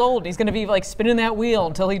 90 years old. He's gonna be like spinning that wheel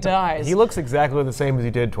until he dies. He looks exactly the same as he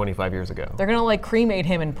did 25 years ago. They're gonna like cremate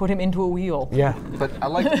him and put him into a wheel. Yeah. But I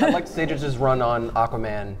like Sajak's run on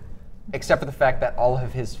Aquaman, except for the fact that all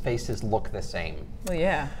of his faces look the same. Well,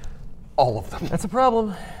 yeah. All of them. That's a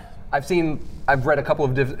problem. I've read a couple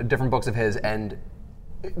of different books of his, and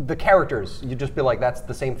the characters, you'd just be like, that's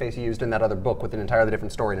the same face he used in that other book with an entirely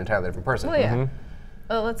different story and an entirely different person. Well, yeah.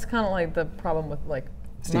 That's kind of like the problem with like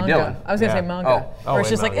Steve manga. Dillon. I was gonna Yeah. say manga, Oh, where it's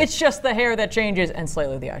in just like manga. it's just the hair that changes and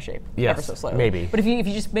slightly the eye shape. Yes, Ever so slightly. maybe. But if you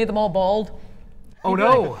just made them all bald, Oh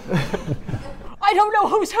no. I don't know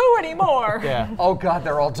who's who anymore. Yeah. Oh God,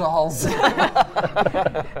 they're all dolls.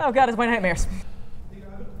 Oh God, it's my nightmares. You know,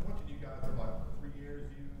 I've been watching you guys for about 3 years,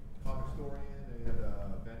 you, comic historian,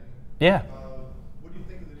 and Benny. Yeah. What do you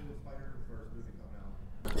think of the new Spider-Verse movie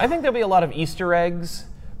coming out? I think there'll be a lot of Easter eggs,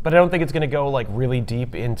 but I don't think it's going to go like really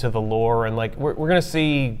deep into the lore. And like we're going to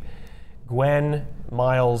see Gwen,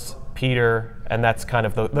 Miles, Peter, and that's kind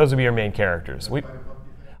of those will be your main characters.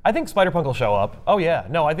 I think Spider-Punk will show up. Oh yeah,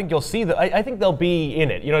 no, I think you'll see I think they'll be in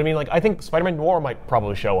it. You know what I mean? Like I think Spider-Man Noir might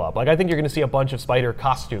probably show up. Like I think you're going to see a bunch of Spider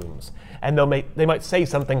costumes, and they might say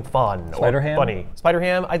something fun Spider-Ham? or funny.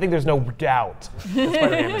 Spider-Ham. I think there's no doubt that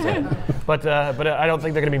Spider-Ham is in. But I don't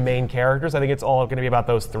think they're going to be main characters. I think it's all going to be about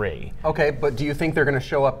those three. Okay, but do you think they're going to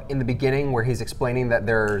show up in the beginning where he's explaining that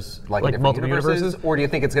there's like different multiple universes? or do you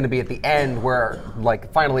think it's going to be at the end where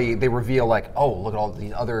like finally they reveal like, oh, look at all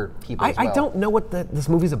these other people as well? I don't know what this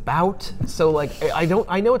movie's about, so like I know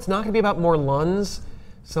it's not going to be about more Luns,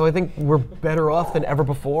 so I think we're better off than ever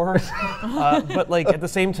before. But like at the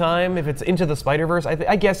same time, if it's Into the Spider-Verse,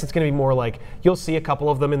 I guess it's going to be more like you'll see a couple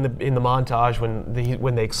of them in the montage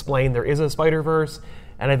when they explain there is a Spider-Verse,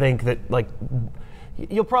 and I think that like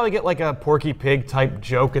you'll probably get like a Porky Pig type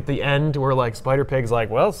joke at the end where like Spider-Pig's like,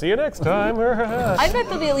 well, see you next time. I bet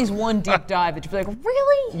there'll be at least one deep dive that you'll be like,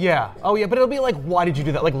 really? Yeah. Oh, yeah. But it'll be like, why did you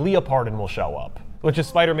do that? Like Leopardon will show up, which is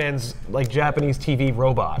Spider-Man's like Japanese TV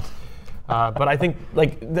robot. But I think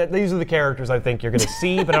like these are the characters I think you're going to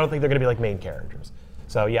see, but I don't think they're going to be like main characters.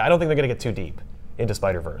 So yeah, I don't think they're going to get too deep into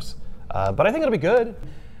Spider-Verse. But I think it'll be good.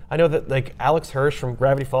 I know that like Alex Hirsch from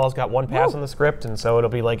Gravity Falls got one pass on the script, and so it'll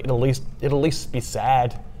be like it'll at least be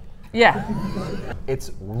sad. Yeah.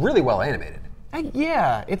 It's really well animated.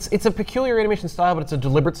 Yeah, it's a peculiar animation style, but it's a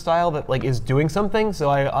deliberate style that like is doing something. So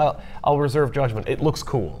I'll reserve judgment. It looks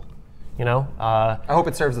cool, you know. I hope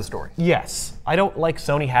it serves the story. Yes, I don't like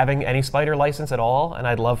Sony having any Spider license at all, and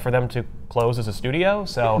I'd love for them to close as a studio.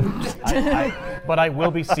 So, but I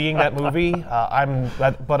will be seeing that movie.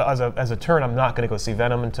 But as a turn, I'm not going to go see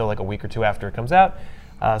Venom until like a week or two after it comes out.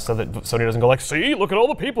 So that Sony doesn't go like, see, look at all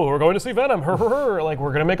the people who are going to see Venom. Like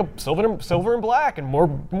we're gonna make a Silver and Black and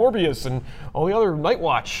Morbius and all the other Night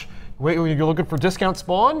Watch. Wait, you're looking for discount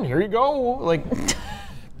Spawn? Here you go. Like,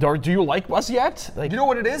 do you like us yet? Like, You know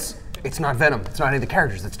what it is? It's not Venom. It's not any of the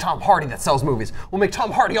characters. It's Tom Hardy that sells movies. We'll make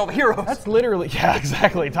Tom Hardy all the heroes. that's literally yeah,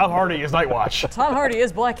 exactly. Tom Hardy is Night Watch. Tom Hardy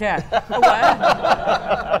is Black Cat.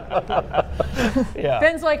 Yeah.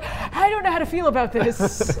 Ben's like, I don't know how to feel about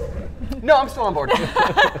this. No, I'm still on board.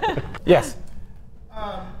 Yes.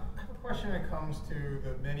 I have a question when it comes to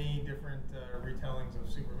the many different retellings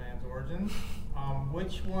of Superman's origins.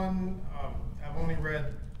 Which one, I've only read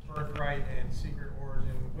Birthright and Secret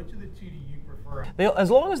Origin. Which of the two do you prefer? As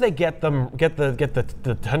long as they get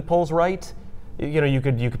the tent poles right, you know, you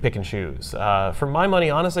could pick and choose. For my money,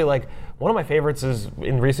 honestly, like one of my favorites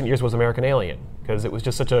in recent years was American Alien because it was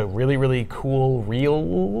just such a really really cool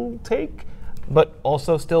real take, but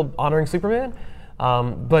also still honoring Superman.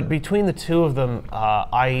 But between the two of them,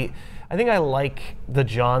 I think I like the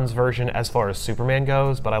Johns version as far as Superman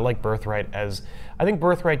goes, but I like Birthright as I think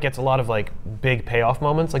Birthright gets a lot of like big payoff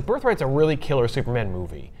moments. Like Birthright's a really killer Superman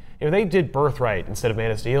movie. If they did Birthright instead of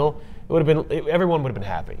Man of Steel, it would have been everyone would have been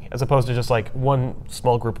happy, as opposed to just like one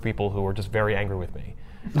small group of people who were just very angry with me.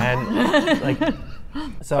 And like,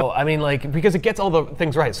 so I mean, like because it gets all the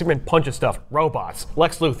things right. Superman punches stuff, robots,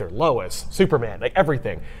 Lex Luthor, Lois, Superman, like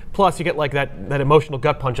everything. Plus, you get like that emotional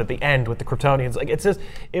gut punch at the end with the Kryptonians. Like it's just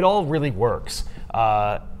it all really works.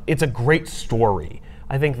 It's a great story.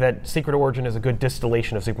 I think that Secret Origin is a good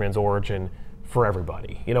distillation of Superman's origin for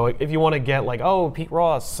everybody. You know, if you want to get like, oh, Pete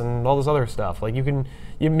Ross and all this other stuff, like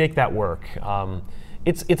you make that work.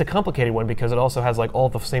 It's a complicated one because it also has like all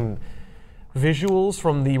the same visuals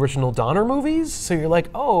from the original Donner movies. So you're like,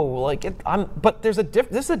 oh, like but this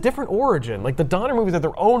is a different origin. Like the Donner movies are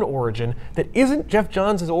their own origin that isn't Jeff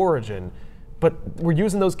Johns' origin, but we're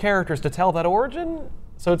using those characters to tell that origin.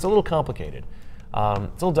 So it's a little complicated. It's a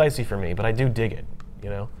little dicey for me, but I do dig it, you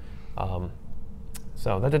know?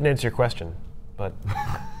 So that didn't answer your question, but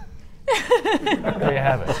there you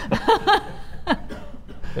have it.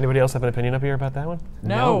 Anybody else have an opinion up here about that one?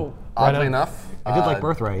 No. Oddly enough, I did like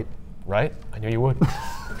Birthright. Right? I knew you would.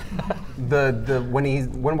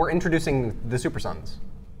 when we're introducing the Super Sons,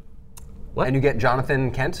 What? and you get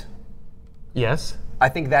Jonathan Kent, Yes. I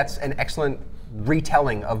think that's an excellent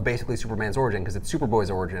retelling of basically Superman's origin because it's Superboy's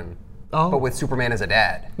origin, Oh. but with Superman as a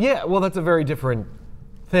dad. Yeah, well, that's a very different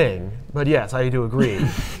thing, but yes, I do agree.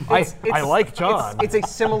 I like John. It's a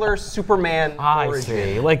similar Superman I origin.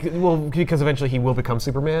 see. Like, well, because eventually he will become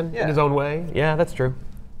Superman Yeah. in his own way. Yeah, that's true.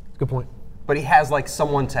 Good point. But he has like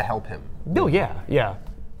someone to help him. No, yeah.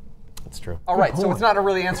 That's true. All right, so it's not a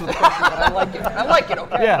really answer to the question, but I like it. I like it,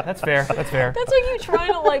 okay? Yeah, that's fair. That's fair. That's like you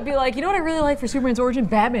trying to like be like, you know what I really like for Superman's origin?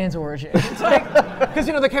 Batman's origin. It's like, Because,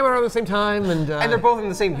 you know, they came around at the same time, and And they're both in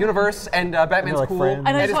the same universe, and Batman's like cool. friends. And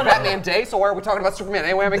I And just it's wanna- Batman Day, so why are we talking about Superman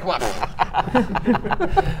anyway? I mean, come on.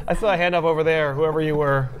 I saw a hand up over there, whoever you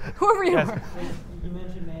were. whoever you Yes. are. You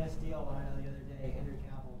mentioned Man of Steel, but I know the other day Henry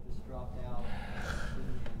Cavill just dropped out.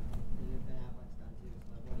 And Ben Affleck's done too.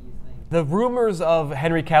 So what do you think? The rumors of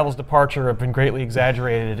Henry Cavill's departure have been greatly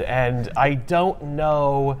exaggerated, and I don't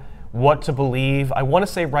know what to believe. I want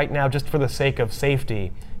to say right now, just for the sake of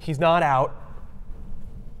safety, he's not out,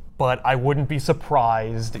 but I wouldn't be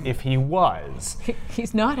surprised if he was.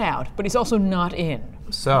 He's not out, but he's also not in.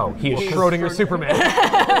 So, he is Schrodinger Superman.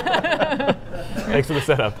 Thanks for the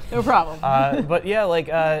setup. No problem. But yeah, like,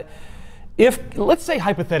 if, let's say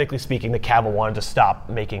hypothetically speaking, that Cavill wanted to stop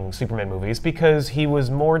making Superman movies because he was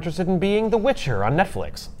more interested in being The Witcher on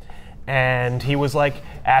Netflix. And he was like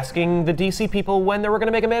asking the DC people when they were going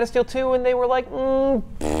to make a Man of Steel 2, and they were like,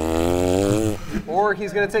 Or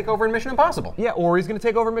he's going to take over in Mission Impossible. yeah, or he's going to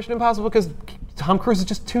take over Mission Impossible because Tom Cruise is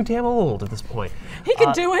just too damn old at this point. he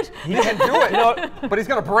can do it. He can do it, but he's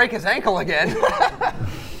going to break his ankle again.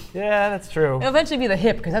 Yeah, that's true. It'll eventually be the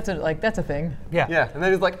hip, because that's a thing. Yeah. Yeah, and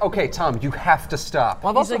then he's like, okay, Tom, you have to stop. Well,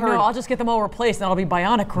 I've He's also like, heard. no, I'll just get them all replaced, and that'll be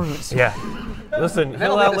Bionic Cruise. Yeah. Listen,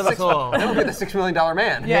 That'll he'll be the outlive us all. that'll be the $6 million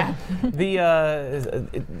man. Yeah.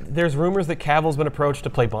 There's rumors that Cavill's been approached to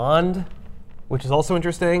play Bond, which is also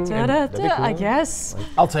interesting. and Da-da-da, I guess.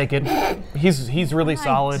 I'll take it. He's really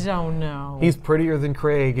solid. I don't know. He's prettier than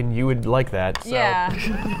Craig, and you would like that. So. yeah.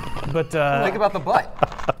 But Think about the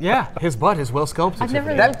butt. yeah, his butt is well sculpted. I've never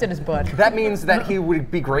really That- looked at his butt. That means that he would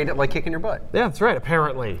be great at like kicking your butt. Yeah, that's right.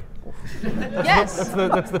 Apparently, Yes.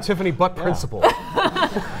 that's the Tiffany butt principle.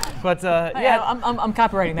 But Yeah, yeah. I'm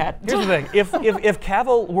copywriting that. Here's the thing: if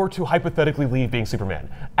Cavill were to hypothetically leave being Superman,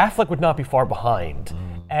 Affleck would not be far behind,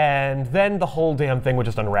 and then the whole damn thing would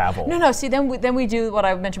just unravel. No. See, then we do what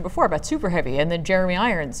I mentioned before about Super Heavy, and then Jeremy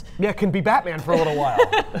Irons, Yeah, can be Batman for a little while.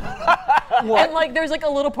 and like there's like a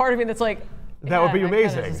little part of me that's like, That would be I kinda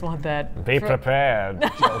amazing. just want that. Be prepared,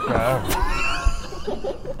 Joker.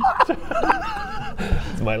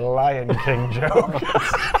 It's my Lion King joke.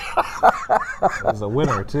 That was a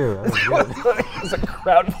winner too. That was good. It's a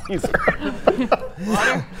crowd pleaser.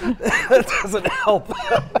 That doesn't help.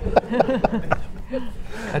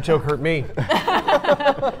 That joke hurt me. It Yeah,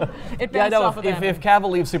 I bounced know. off of them. If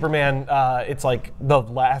Cavill leaves Superman, it's like the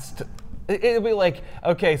last. It'll be like,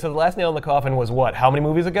 okay, so the last nail in the coffin was what? How many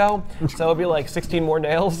movies ago? So it'll be like 16 more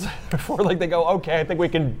nails before like they go, okay, I think we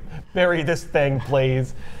can bury this thing,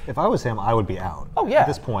 please. If I was him, I would be out. Oh, yeah. At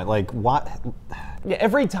this point, like, what? Yeah,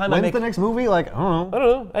 every time I When's make the next movie? Like, I don't know. I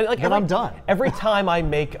don't know. Like, Then I'm done. Every time I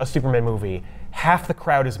make a Superman movie, half the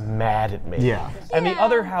crowd is mad at me. Yeah. And the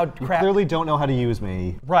other crowd You crowd clearly don't know how to use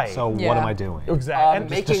me. Right. So what Yeah. am I doing? Exactly. And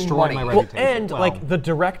Making destroying money. my well, reputation. and Well, like the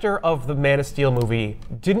director of the Man of Steel movie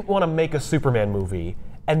didn't want to make a Superman movie,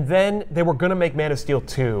 and then they were gonna make Man of Steel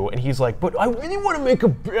 2, and he's like, but I really want to make a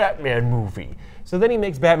Batman movie. So then he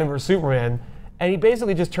makes Batman vs Superman, and he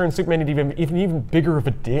basically just turns Superman into even bigger of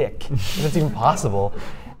a dick, if that's even possible.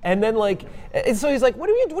 And then like, and so he's like, what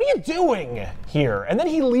are you doing here? And then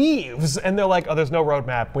he leaves, and they're like, oh, there's no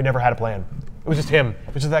roadmap. We never had a plan. It was just him.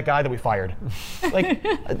 It was just that guy that we fired. Like,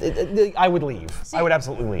 I would leave. I would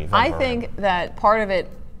absolutely leave. I think that part of it,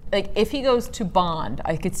 like if he goes to Bond,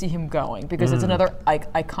 I could see him going because it's another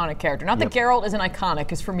iconic character. Not that Geralt isn't iconic,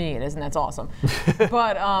 because for me it is, and that's awesome.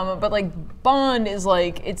 but like Bond is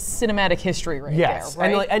like, it's cinematic history right yes,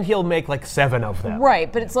 there, right? and he'll make like 7 of them.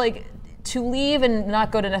 Right, but it's like to leave and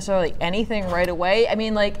not go to necessarily anything right away. I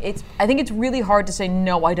mean, like I think it's really hard to say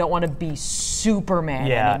no. I don't want to be Superman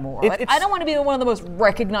Yeah. anymore. Like, I don't want to be one of the most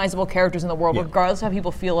recognizable characters in the world, regardless of how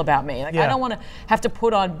people feel about me. Like, I don't want to have to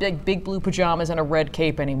put on big blue pajamas and a red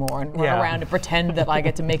cape anymore and run around and pretend that I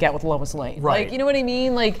get to make out with Lois Lane. Right. Like, you know what I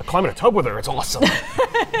mean? Like, Climb in a tub with her, it's awesome.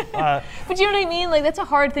 but you know what I mean? Like, that's a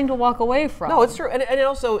hard thing to walk away from. No, it's true, and it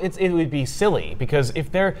also it would be silly because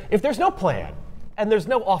if there's no plan and there's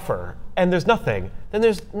no offer and there's nothing, then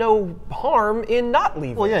there's no harm in not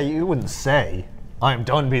leaving. Well, yeah, you wouldn't say, I'm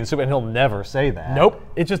done being Superman. He'll never say that. Nope.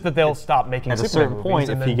 It's just that they'll stop making At a Superman certain movies, point,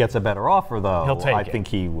 and if he then gets a better offer, though, he'll take I it. think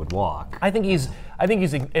he would walk. I think he's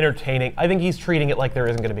entertaining. I think he's treating it like there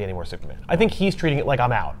isn't going to be any more Superman. I think he's treating it like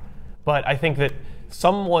I'm out. But I think that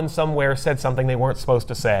someone somewhere said something they weren't supposed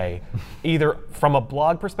to say, either from a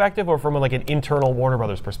blog perspective or from like an internal Warner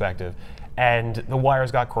Brothers perspective, and the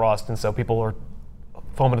wires got crossed, and so people are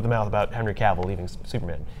foaming at the mouth about Henry Cavill leaving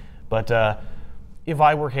Superman. But if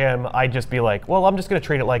I were him, I'd just be like, well, I'm just going to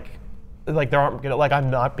treat it like I'm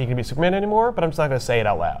not going to be Superman anymore, but I'm just not going to say it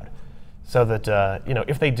out loud. So that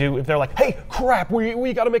if they're like, hey, crap,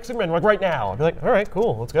 we got to make Superman like right now, I'd be like, all right,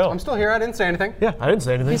 cool, let's go. I'm still here. I didn't say anything. Yeah, I didn't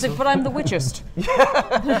say anything. He's like, but I'm the witchest.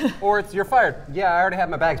 Or it's you're fired. Yeah, I already have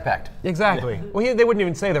my bags packed. Exactly. Well, they wouldn't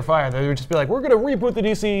even say they're fired. They would just be like, we're going to reboot the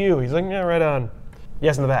DCU. He's like, yeah, right on.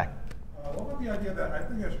 Yes, in the back. What about the idea that I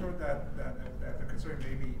think I've heard that the concern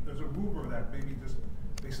maybe there's a rumor that maybe just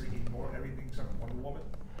basically ignore everything except Wonder Woman.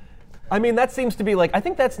 I mean, that seems to be like, I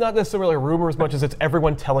think that's not necessarily a rumor as much as it's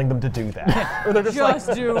everyone telling them to do that. Or they're just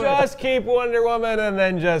like, do it. just keep Wonder Woman and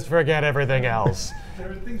then just forget everything else.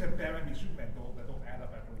 There are things that Batman v Superman that don't add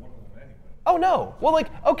up after Wonder Woman anyway. Oh no! Well, like,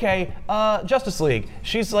 okay, Justice League.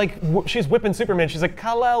 She's like, she's whipping Superman. She's like,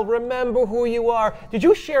 Kal-El, remember who you are. Did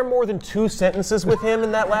you share more than 2 sentences with him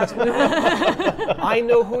in that last movie? I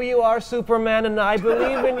know who you are, Superman, and I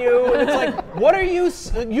believe in you. And it's like, what are you?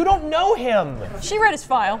 You don't know him. She read his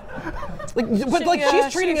file. Like, but like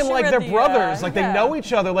she's treating him like read they're the, brothers, like yeah. they know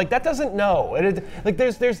each other. Like that doesn't know. And like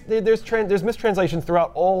there's mistranslations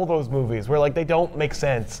throughout all those movies where like they don't make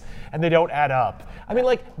sense and they don't add up. I mean,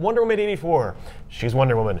 like Wonder Woman 84. She's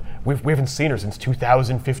Wonder Woman. We haven't seen her since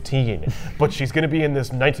 2015, but she's going to be in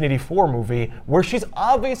this 1984 movie where she's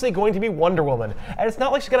obviously going to be Wonder Woman. And it's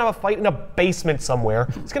not like she's going to have a fight in a basement somewhere.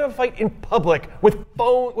 It's going to have a fight in public with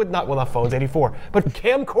not phones, 84, but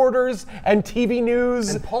camcorders and TV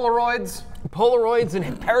news. And Polaroids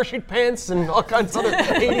And parachute pants and all kinds of other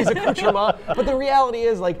 80s accoutrement. But the reality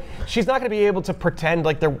is, like, she's not going to be able to pretend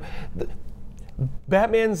like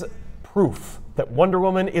Batman's proof that Wonder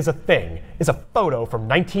Woman is a thing is a photo from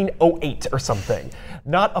 1908 or something,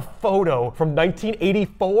 not a photo from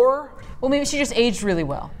 1984. Well, maybe she just aged really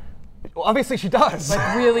well. Well, obviously she does.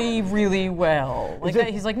 Like really, really well. Like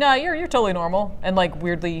he's like, nah, you're totally normal and like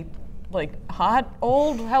weirdly, like hot,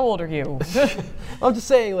 old. How old are you? I'm just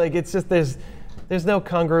saying, like, it's just there's no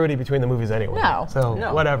congruity between the movies anyway. No.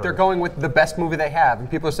 So whatever. They're going with the best movie they have, and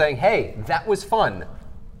people are saying, hey, that was fun.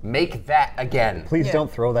 Make that again. Please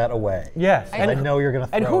don't throw that away. Yes. I know you're going to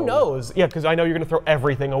throw. And who knows? Yeah, because I know you're going to throw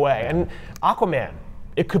everything away. And Aquaman,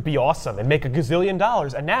 it could be awesome and make $1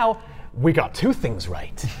 gazillion. And now we got 2 things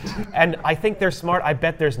right. And I think they're smart. I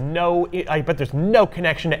bet there's no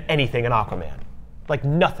connection to anything in Aquaman. Like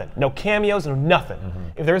nothing. No cameos, no nothing. Mm-hmm.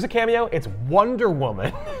 If there is a cameo, it's Wonder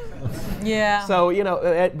Woman. Yeah.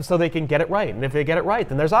 So, so they can get it right. And if they get it right,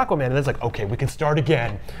 then there's Aquaman. And it's like, okay, we can start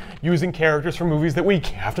again using characters from movies that we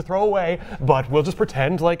have to throw away, but we'll just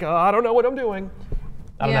pretend like, I don't know what I'm doing.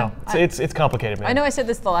 I don't know. It's complicated, man. I know I said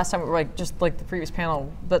this the last time, like just like the previous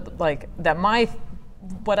panel, but like that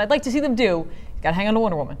what I'd like to see them do, you gotta hang on to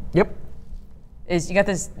Wonder Woman. Yep. Is you got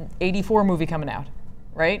this 84 movie coming out,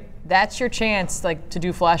 right? That's your chance, like, to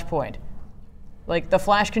do Flashpoint. Like, the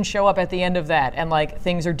Flash can show up at the end of that, and like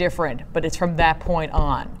things are different, but it's from that point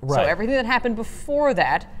on. Right. So everything that happened before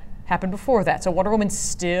that happened before that. So Wonder Woman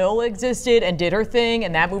still existed and did her thing,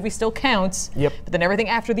 and that movie still counts. Yep. But then everything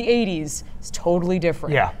after the 80s is totally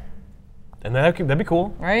different. Yeah. And that'd be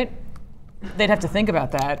cool. Right? They'd have to think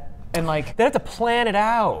about that, and like they'd have to plan it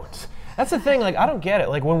out. That's the thing, like, I don't get it.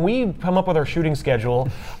 Like, when we come up with our shooting schedule,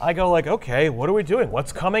 I go like, okay, what are we doing?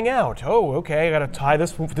 What's coming out? Oh, okay, I gotta tie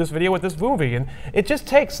this video with this movie. And it just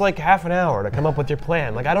takes like half an hour to come up with your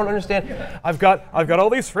plan. Like, I don't understand. I've got all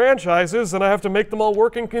these franchises and I have to make them all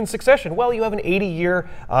work in succession. Well, you have an 80-year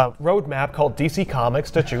roadmap called DC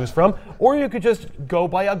Comics to choose from, or you could just go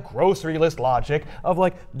by a grocery list logic of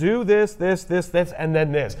like, do this, and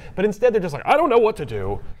then this. But instead, they're just like, I don't know what to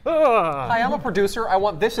do. Hi, I'm a producer. I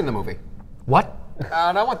want this in the movie. What?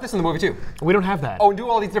 And I want this in the movie too. We don't have that. Oh, and do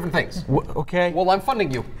all these different things. Okay. Well, I'm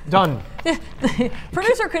funding you. Done. the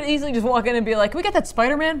producer could easily just walk in and be like, "Can we get that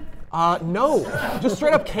Spider-Man?" No, just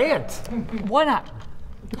straight up can't. Why not?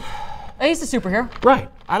 He's a superhero. Right.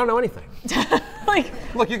 I don't know anything. Like,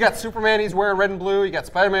 Look, you got Superman, he's wearing red and blue. You got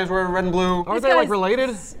Spider-Man, he's wearing red and blue. Aren't they like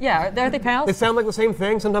related? Yeah, are they pals? They sound like the same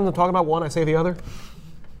thing. Sometimes I'm talking about one, I say the other.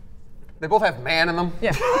 They both have man in them.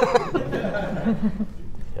 Yeah.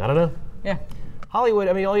 I don't know. Yeah. Hollywood,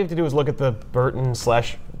 I mean, all you have to do is look at the Burton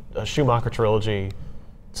 / Schumacher trilogy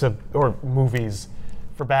or movies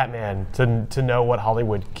for Batman to know what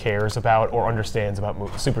Hollywood cares about or understands about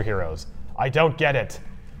superheroes. I don't get it.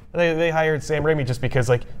 They hired Sam Raimi just because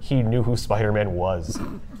like he knew who Spider-Man was.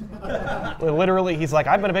 Literally, he's like,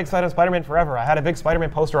 I've been a big fan of Spider-Man forever. I had a big Spider-Man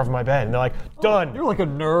poster over my bed, and they're like, done. You're like a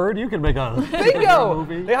nerd. You can make a Bingo!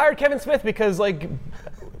 movie. They hired Kevin Smith because like,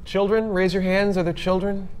 children, raise your hands. Are there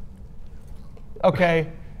children?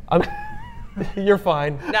 Okay, you're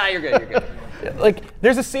fine. Nah, you're good. You're good. Like,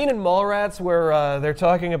 there's a scene in Mallrats where they're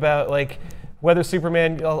talking about like whether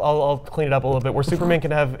Superman. I'll clean it up a little bit. Where Superman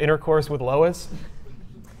can have intercourse with Lois.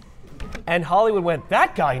 And Hollywood went,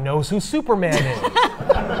 that guy knows who Superman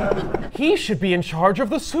is. He should be in charge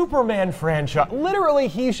of the Superman franchise. Literally,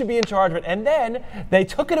 he should be in charge of it. And then they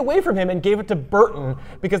took it away from him and gave it to Burton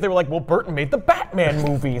because they were like, well, Burton made the Batman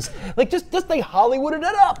movies. Like, just they Hollywooded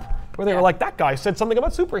it up. Where they were like, that guy said something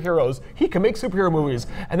about superheroes. He can make superhero movies.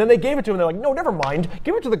 And then they gave it to him, and they're like, no, never mind.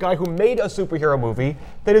 Give it to the guy who made a superhero movie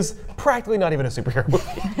that is practically not even a superhero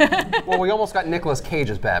movie. Well, we almost got Nicolas Cage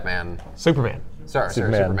as Batman. Superman. Sorry,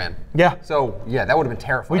 Superman. Yeah. So, yeah, that would have been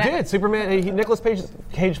terrifying. We did. Superman. Nicolas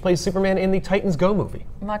Cage plays Superman in the Titans Go movie.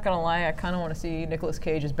 I'm not gonna lie, I kind of want to see Nicolas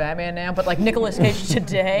Cage as Batman now, but like Nicolas Cage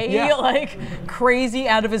today, Yeah. like crazy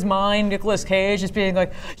out of his mind, Nicolas Cage just being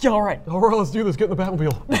like, yeah, all right. All right, let's do this. Get in the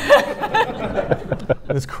Batmobile.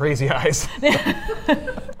 With his crazy eyes.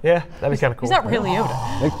 Yeah, that'd be kind of cool. He's not really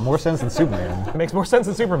Yoda. Makes more sense than Superman. It makes more sense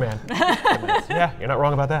than Superman. Yeah, you're not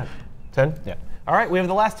wrong about that. 10? Yeah. All right, we have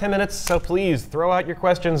the last 10 minutes, so please throw out your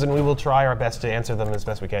questions and we will try our best to answer them as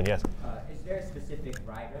best we can. Yes? Is there a specific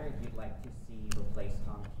writer you'd like to see replace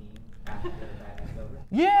Tom King after Batman's over?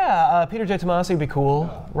 Yeah, Peter J. Tomasi would be cool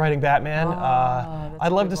writing Batman.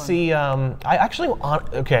 I'd love to see. I actually,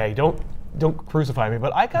 okay, don't crucify me,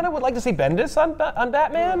 but I kind of would like to see Bendis on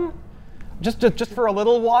Batman, just for a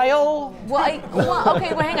little while. Well,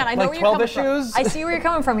 okay, well, hang on. I know Like where you're 12 coming issues? from. I see where you're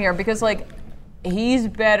coming from here because like he's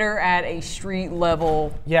better at a street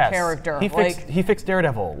level character. He fixed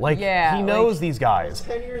Daredevil. Like Yeah, he knows like- these guys.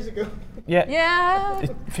 10 years ago. Yeah. Yeah.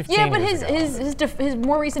 15 Yeah, but years his ago. his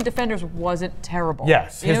more recent Defenders wasn't terrible.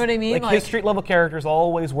 Yes. You know what I mean? Like his street level characters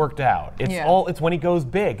always worked out. It's Yeah. it's when he goes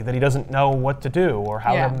big that he doesn't know what to do or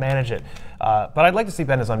how Yeah. to manage it. But I'd like to see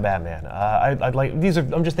Bendis on Batman. I'd like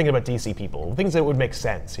I'm just thinking about DC people, things that would make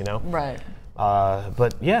sense, you know. Right.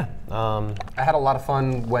 But yeah. I had a lot of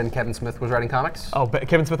fun when Kevin Smith was writing comics. Oh,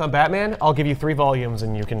 Kevin Smith on Batman. I'll give you 3 volumes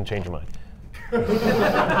and you can change your mind. All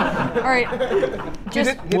right. He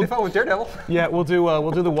did fun with Daredevil. Yeah, we'll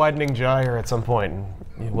do the widening gyre at some point, and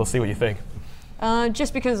we'll see what you think.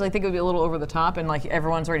 Just because I think it would be a little over the top, and like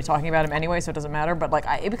everyone's already talking about him anyway, so it doesn't matter. But like,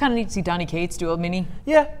 it'd be kind of neat to see Donny Cates do a mini.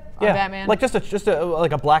 Yeah. On Batman. Like just a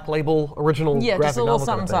like a Black Label original Yeah, graphic just a little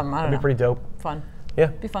novel kind of something, thing. I don't That'd know. be pretty dope. Fun. Yeah.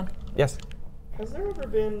 Be fun. Yes. Has there ever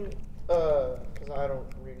been, because I don't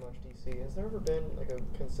read much DC, has there ever been like a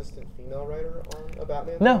consistent female writer on a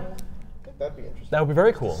Batman? No. title? I think that'd be interesting. That would be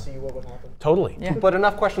very To cool. see what would happen. Totally. Yeah. But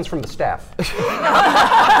enough questions from the staff.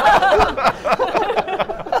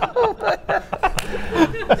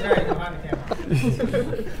 Sorry, behind the camera.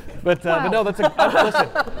 But no, that's listen.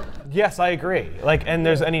 Yes, I agree. Like, and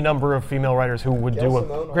there's any number of female writers who would Gail do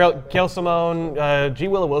Simone on Gail Batman. Simone, G.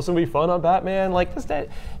 Willow Wilson would be fun on Batman. Like, just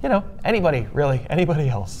anybody really, anybody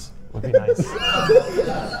else would be nice. This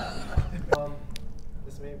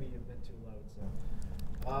may be a bit too loud, so.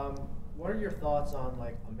 What are your thoughts on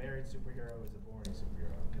like a married superhero is a boring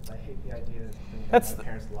superhero? Because I hate the idea of thinking That's- about my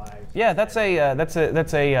parents' lives. Yeah, that's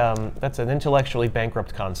an intellectually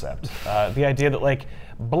bankrupt concept. The idea that like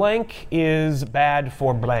blank is bad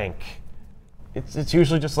for blank. It's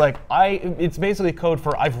usually just like it's basically code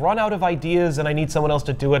for I've run out of ideas and I need someone else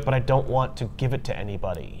to do it, but I don't want to give it to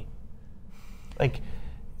anybody. Like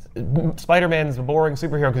Spider-Man's a boring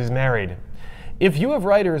superhero because he's married. If you have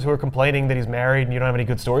writers who are complaining that he's married and you don't have any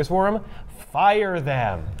good stories for him, fire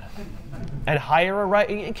them. And hire a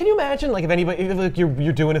writer. Can you imagine, like, if like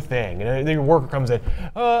you're doing a thing and your worker comes in,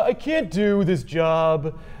 I can't do this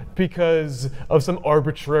job because of some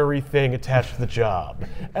arbitrary thing attached to the job,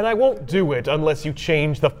 and I won't do it unless you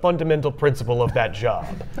change the fundamental principle of that job.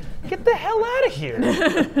 get the hell out of here.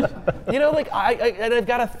 You know, like I've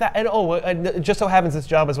got and it just so happens this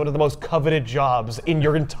job is one of the most coveted jobs in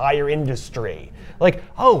your entire industry. Like,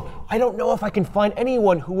 I don't know if I can find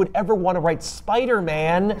anyone who would ever want to write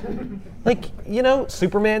Spider-Man. Like, you know,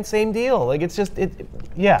 Superman, same deal. Like, it's just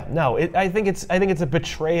I think it's a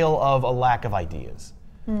betrayal of a lack of ideas.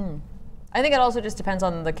 I think it also just depends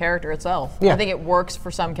on the character itself. Yeah. I think it works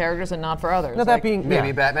for some characters and not for others. Now, that being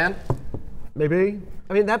Maybe Batman. Maybe.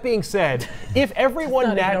 I mean, that being said, if every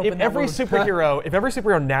superhero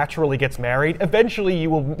naturally gets married, eventually you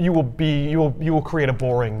will create a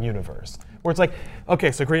boring universe where it's like,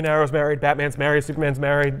 okay, so Green Arrow's married, Batman's married, Superman's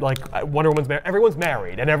married, like Wonder Woman's married, everyone's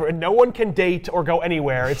married, and no one can date or go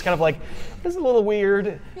anywhere. It's kind of like, this is a little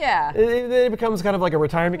weird. Yeah. It becomes kind of like a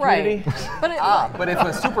retirement community. But if a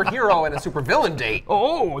superhero and a supervillain date,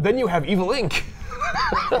 then you have Evil Inc.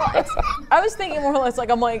 I was thinking more or less like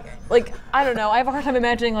I don't know. I have a hard time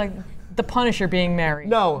imagining like the Punisher being married.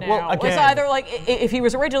 No, now. well, again, it's either like if he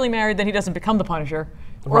was originally married, then he doesn't become the Punisher,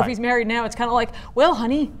 or if he's married now, it's kind of like, well,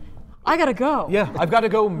 honey, I gotta go. Yeah, I've got to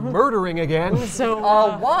go murdering again. So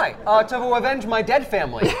why? To avenge my dead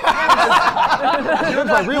family.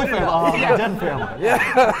 My real family. My dead family.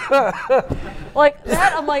 Yeah. Like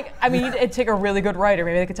that, I'm like, I mean, it'd take a really good writer.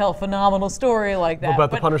 Maybe they could tell a phenomenal story like that. About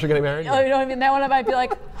the Punisher getting married? You know what I mean? That one I might be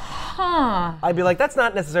like, huh. I'd be like, that's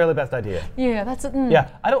not necessarily the best idea. Yeah, that's it. Yeah,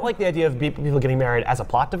 I don't like the idea of people getting married as a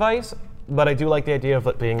plot device, but I do like the idea of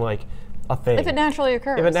it being like a thing. If it naturally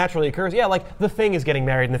occurs. If it naturally occurs, yeah, like the Thing is getting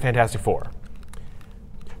married in the Fantastic Four.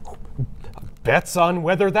 Bets on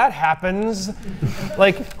whether that happens.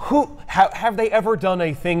 Like, have they ever done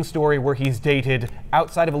a Thing story where he's dated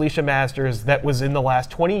outside of Alicia Masters that was in the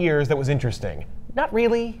last 20 years that was interesting? Not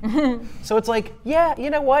really. So it's like, yeah,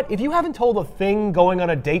 you know what? If you haven't told a Thing going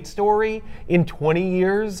on a date story in 20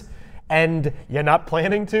 years and you're not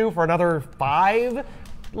planning to for another 5,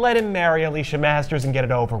 let him marry Alicia Masters and get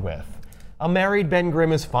it over with. A married Ben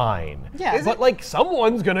Grimm is fine. Yeah. But like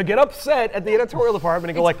someone's gonna get upset at the editorial department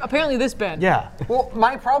and go like, apparently this Ben. yeah. Well,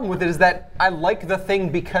 my problem with it is that I like the Thing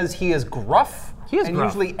because he is gruff. He is and gruff.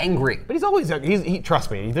 usually angry. But he's always, trust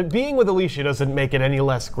me, being with Alicia doesn't make it any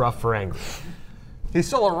less gruff or angry. He's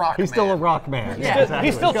still a rock man. He's still a rock man. Yeah.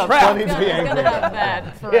 He's still got trapped. plenty to be He's angry gonna about. have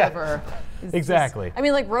that forever. It's Exactly. just- I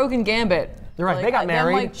mean, like Rogue and Gambit. You're right, Like, they got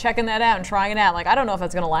married. I'm like checking that out and trying it out. Like, I don't know if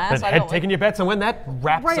that's gonna last. But taking your bets on when that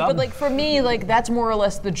wraps Right, up. but like for me, like that's more or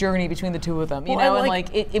less the journey between the two of them, you Well, know, and, and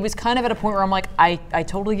like- like it was kind of at a point where I'm like, I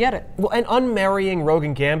totally get it. Well, and unmarrying Rogue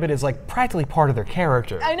and Gambit is like practically part of their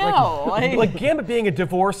character. I know. Like Gambit being a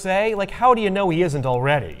divorcee, like how do you know he isn't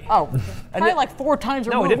already? Oh, probably like 4 times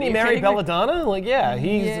No, removed. didn't he Are you marry kidding me? Belladonna? Like, yeah,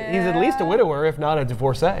 he's at least a widower, if not a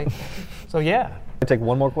divorcee. So yeah. Can I take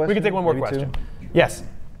one more question? We can take one more Maybe question. two? Yes.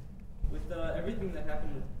 With everything that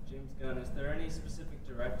happened with James Gunn, is there any specific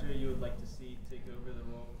director you would like to see take over the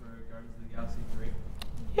role for Guardians of the Galaxy 3?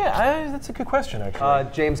 Yeah, that's a good question, actually.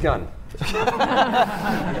 James Gunn.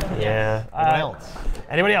 Yeah. Anyone else?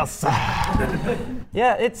 Anybody else?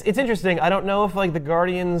 Yeah, it's interesting. I don't know if like the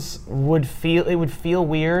Guardians would feel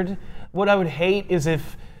weird. What I would hate is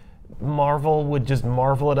if Marvel would just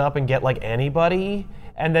Marvel it up and get like anybody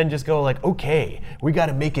and then just go like, okay, we got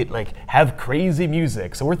to make it like have crazy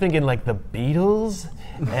music. So we're thinking like the Beatles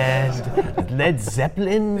and Led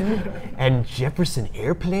Zeppelin and Jefferson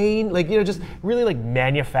Airplane, like, you know, just really like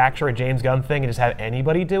manufacture a James Gunn thing and just have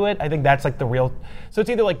anybody do it. I think that's like the real. So it's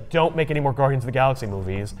either like don't make any more Guardians of the Galaxy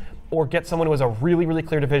movies, or get someone who has a really, really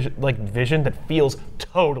clear vision that feels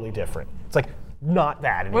totally different. It's like not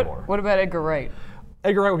that anymore. What about Edgar Wright?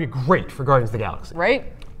 Edgar Wright would be great for Guardians of the Galaxy.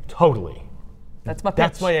 Right? Totally. That's my pitch.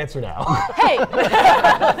 That's my answer now. Hey!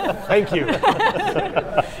 Thank you.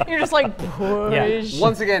 You're just like, push. Yeah.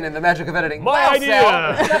 Once again, in the magic of editing. My wow, idea.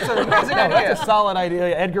 Sal, that's an amazing idea. That's a solid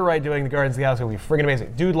idea. Edgar Wright doing the Guardians of the Galaxy would be friggin'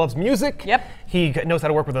 amazing. Dude loves music. Yep. He knows how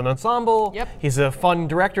to work with an ensemble. Yep. He's a fun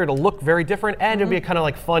director. It'll look very different, and it'll be kind of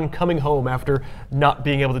like fun coming home after not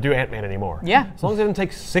being able to do Ant-Man anymore. Yeah. As long as it doesn't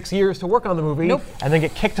take 6 years to work on the movie, Nope. and then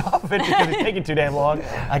get kicked off of it because it's taking too damn long,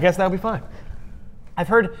 I guess that'll be fine. I've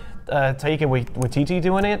heard Taika Waititi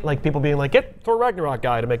doing it, like people being like, get Thor Ragnarok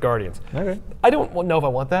guy to make Guardians. Okay. I don't know if I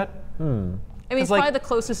want that. I mean, it's like- probably the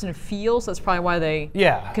closest in feel, so that's probably why they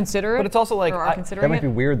Yeah. consider it. But it's also like, or are I- That considering might be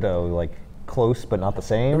it. weird though, like close but not the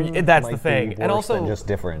same. That's Might the be thing. worse And also- than just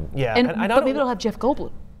different. Yeah. And, I but don't, maybe it'll have Jeff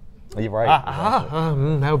Goldblum. You're right.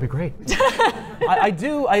 that would be great.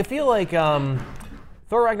 I feel like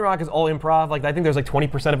Thor Ragnarok is all improv. Like I think there's like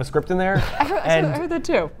 20% of a script in there. I heard that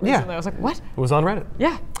too. Yeah. Recently. I was like, what? It was on Reddit.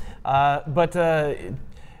 Yeah. But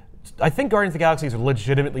I think Guardians of the Galaxy is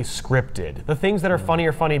legitimately scripted. The things that are funny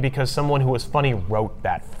are funny because someone who was funny wrote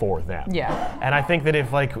that for them. Yeah. And I think that if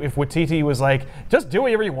Waititi was like, just do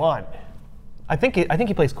whatever you want. I think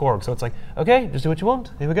he plays Korg, so it's like, okay, just do what you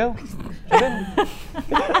want. Here we go.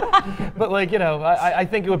 But like, you know, I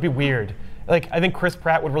think it would be weird. Like, I think Chris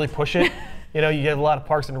Pratt would really push it. You know, you get a lot of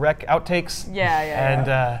Parks and Rec outtakes.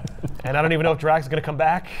 Yeah. And I don't even know if Drax is going to come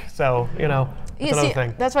back. So, you know, that's another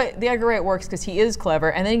thing. That's why the Edgar Wright works, because he is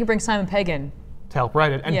clever, and then you can bring Simon Pegg in. To help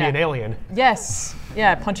write it and be an alien. Yes.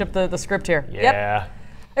 Yeah, punch up the script here. Yeah. Yep.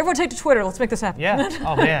 Everyone take to Twitter. Let's make this happen. Yeah.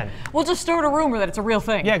 Oh, man. We'll just start a rumor that it's a real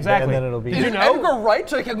thing. Yeah, exactly. And then it'll be. Did you know? Edgar Wright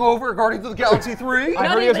taking over Guardians of the Galaxy 3?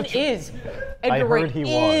 Not even is. Edgar Wright he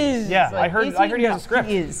was. is. Yeah, Like, I heard he has a script.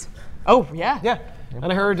 He is. Oh, yeah. Yeah. And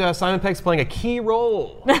I heard Simon Pegg's playing a key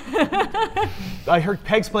role. I heard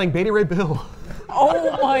Pegg's playing Beta Ray Bill.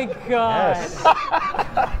 Oh my God.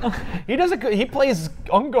 He plays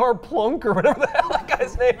Ungar Plunk or whatever the hell that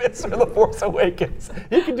guy's name is from The Force Awakens.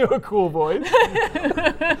 He can do a cool voice.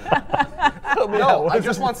 No, I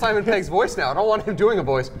just want Simon Pegg's voice now. I don't want him doing a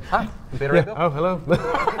voice. Hi, I'm Beta Ray Bill. Oh, hello.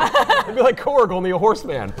 It'd be like Korg, only a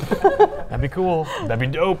horseman. That'd be cool. That'd be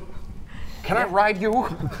dope. Can I ride you?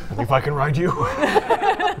 If I can ride you.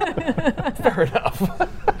 Fair enough.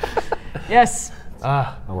 Yes.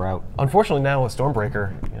 We're out. Unfortunately, now with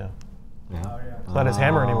Stormbreaker, you know, it's not his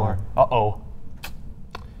hammer anymore. Uh-oh.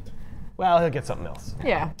 Well, he'll get something else.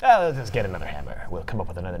 Yeah. Let's just get another hammer. We'll come up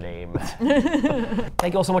with another name.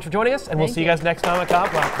 Thank you all so much for joining us, and we'll see you guys next time at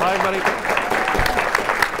Comic Con. Bye, everybody.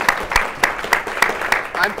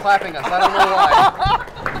 I'm clapping us. I don't know why.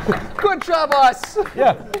 Good job, us.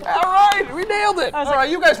 Yeah. All right, we nailed it. All right,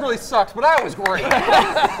 you guys really sucked, but I was great.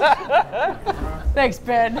 Thanks,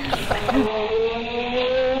 Ben.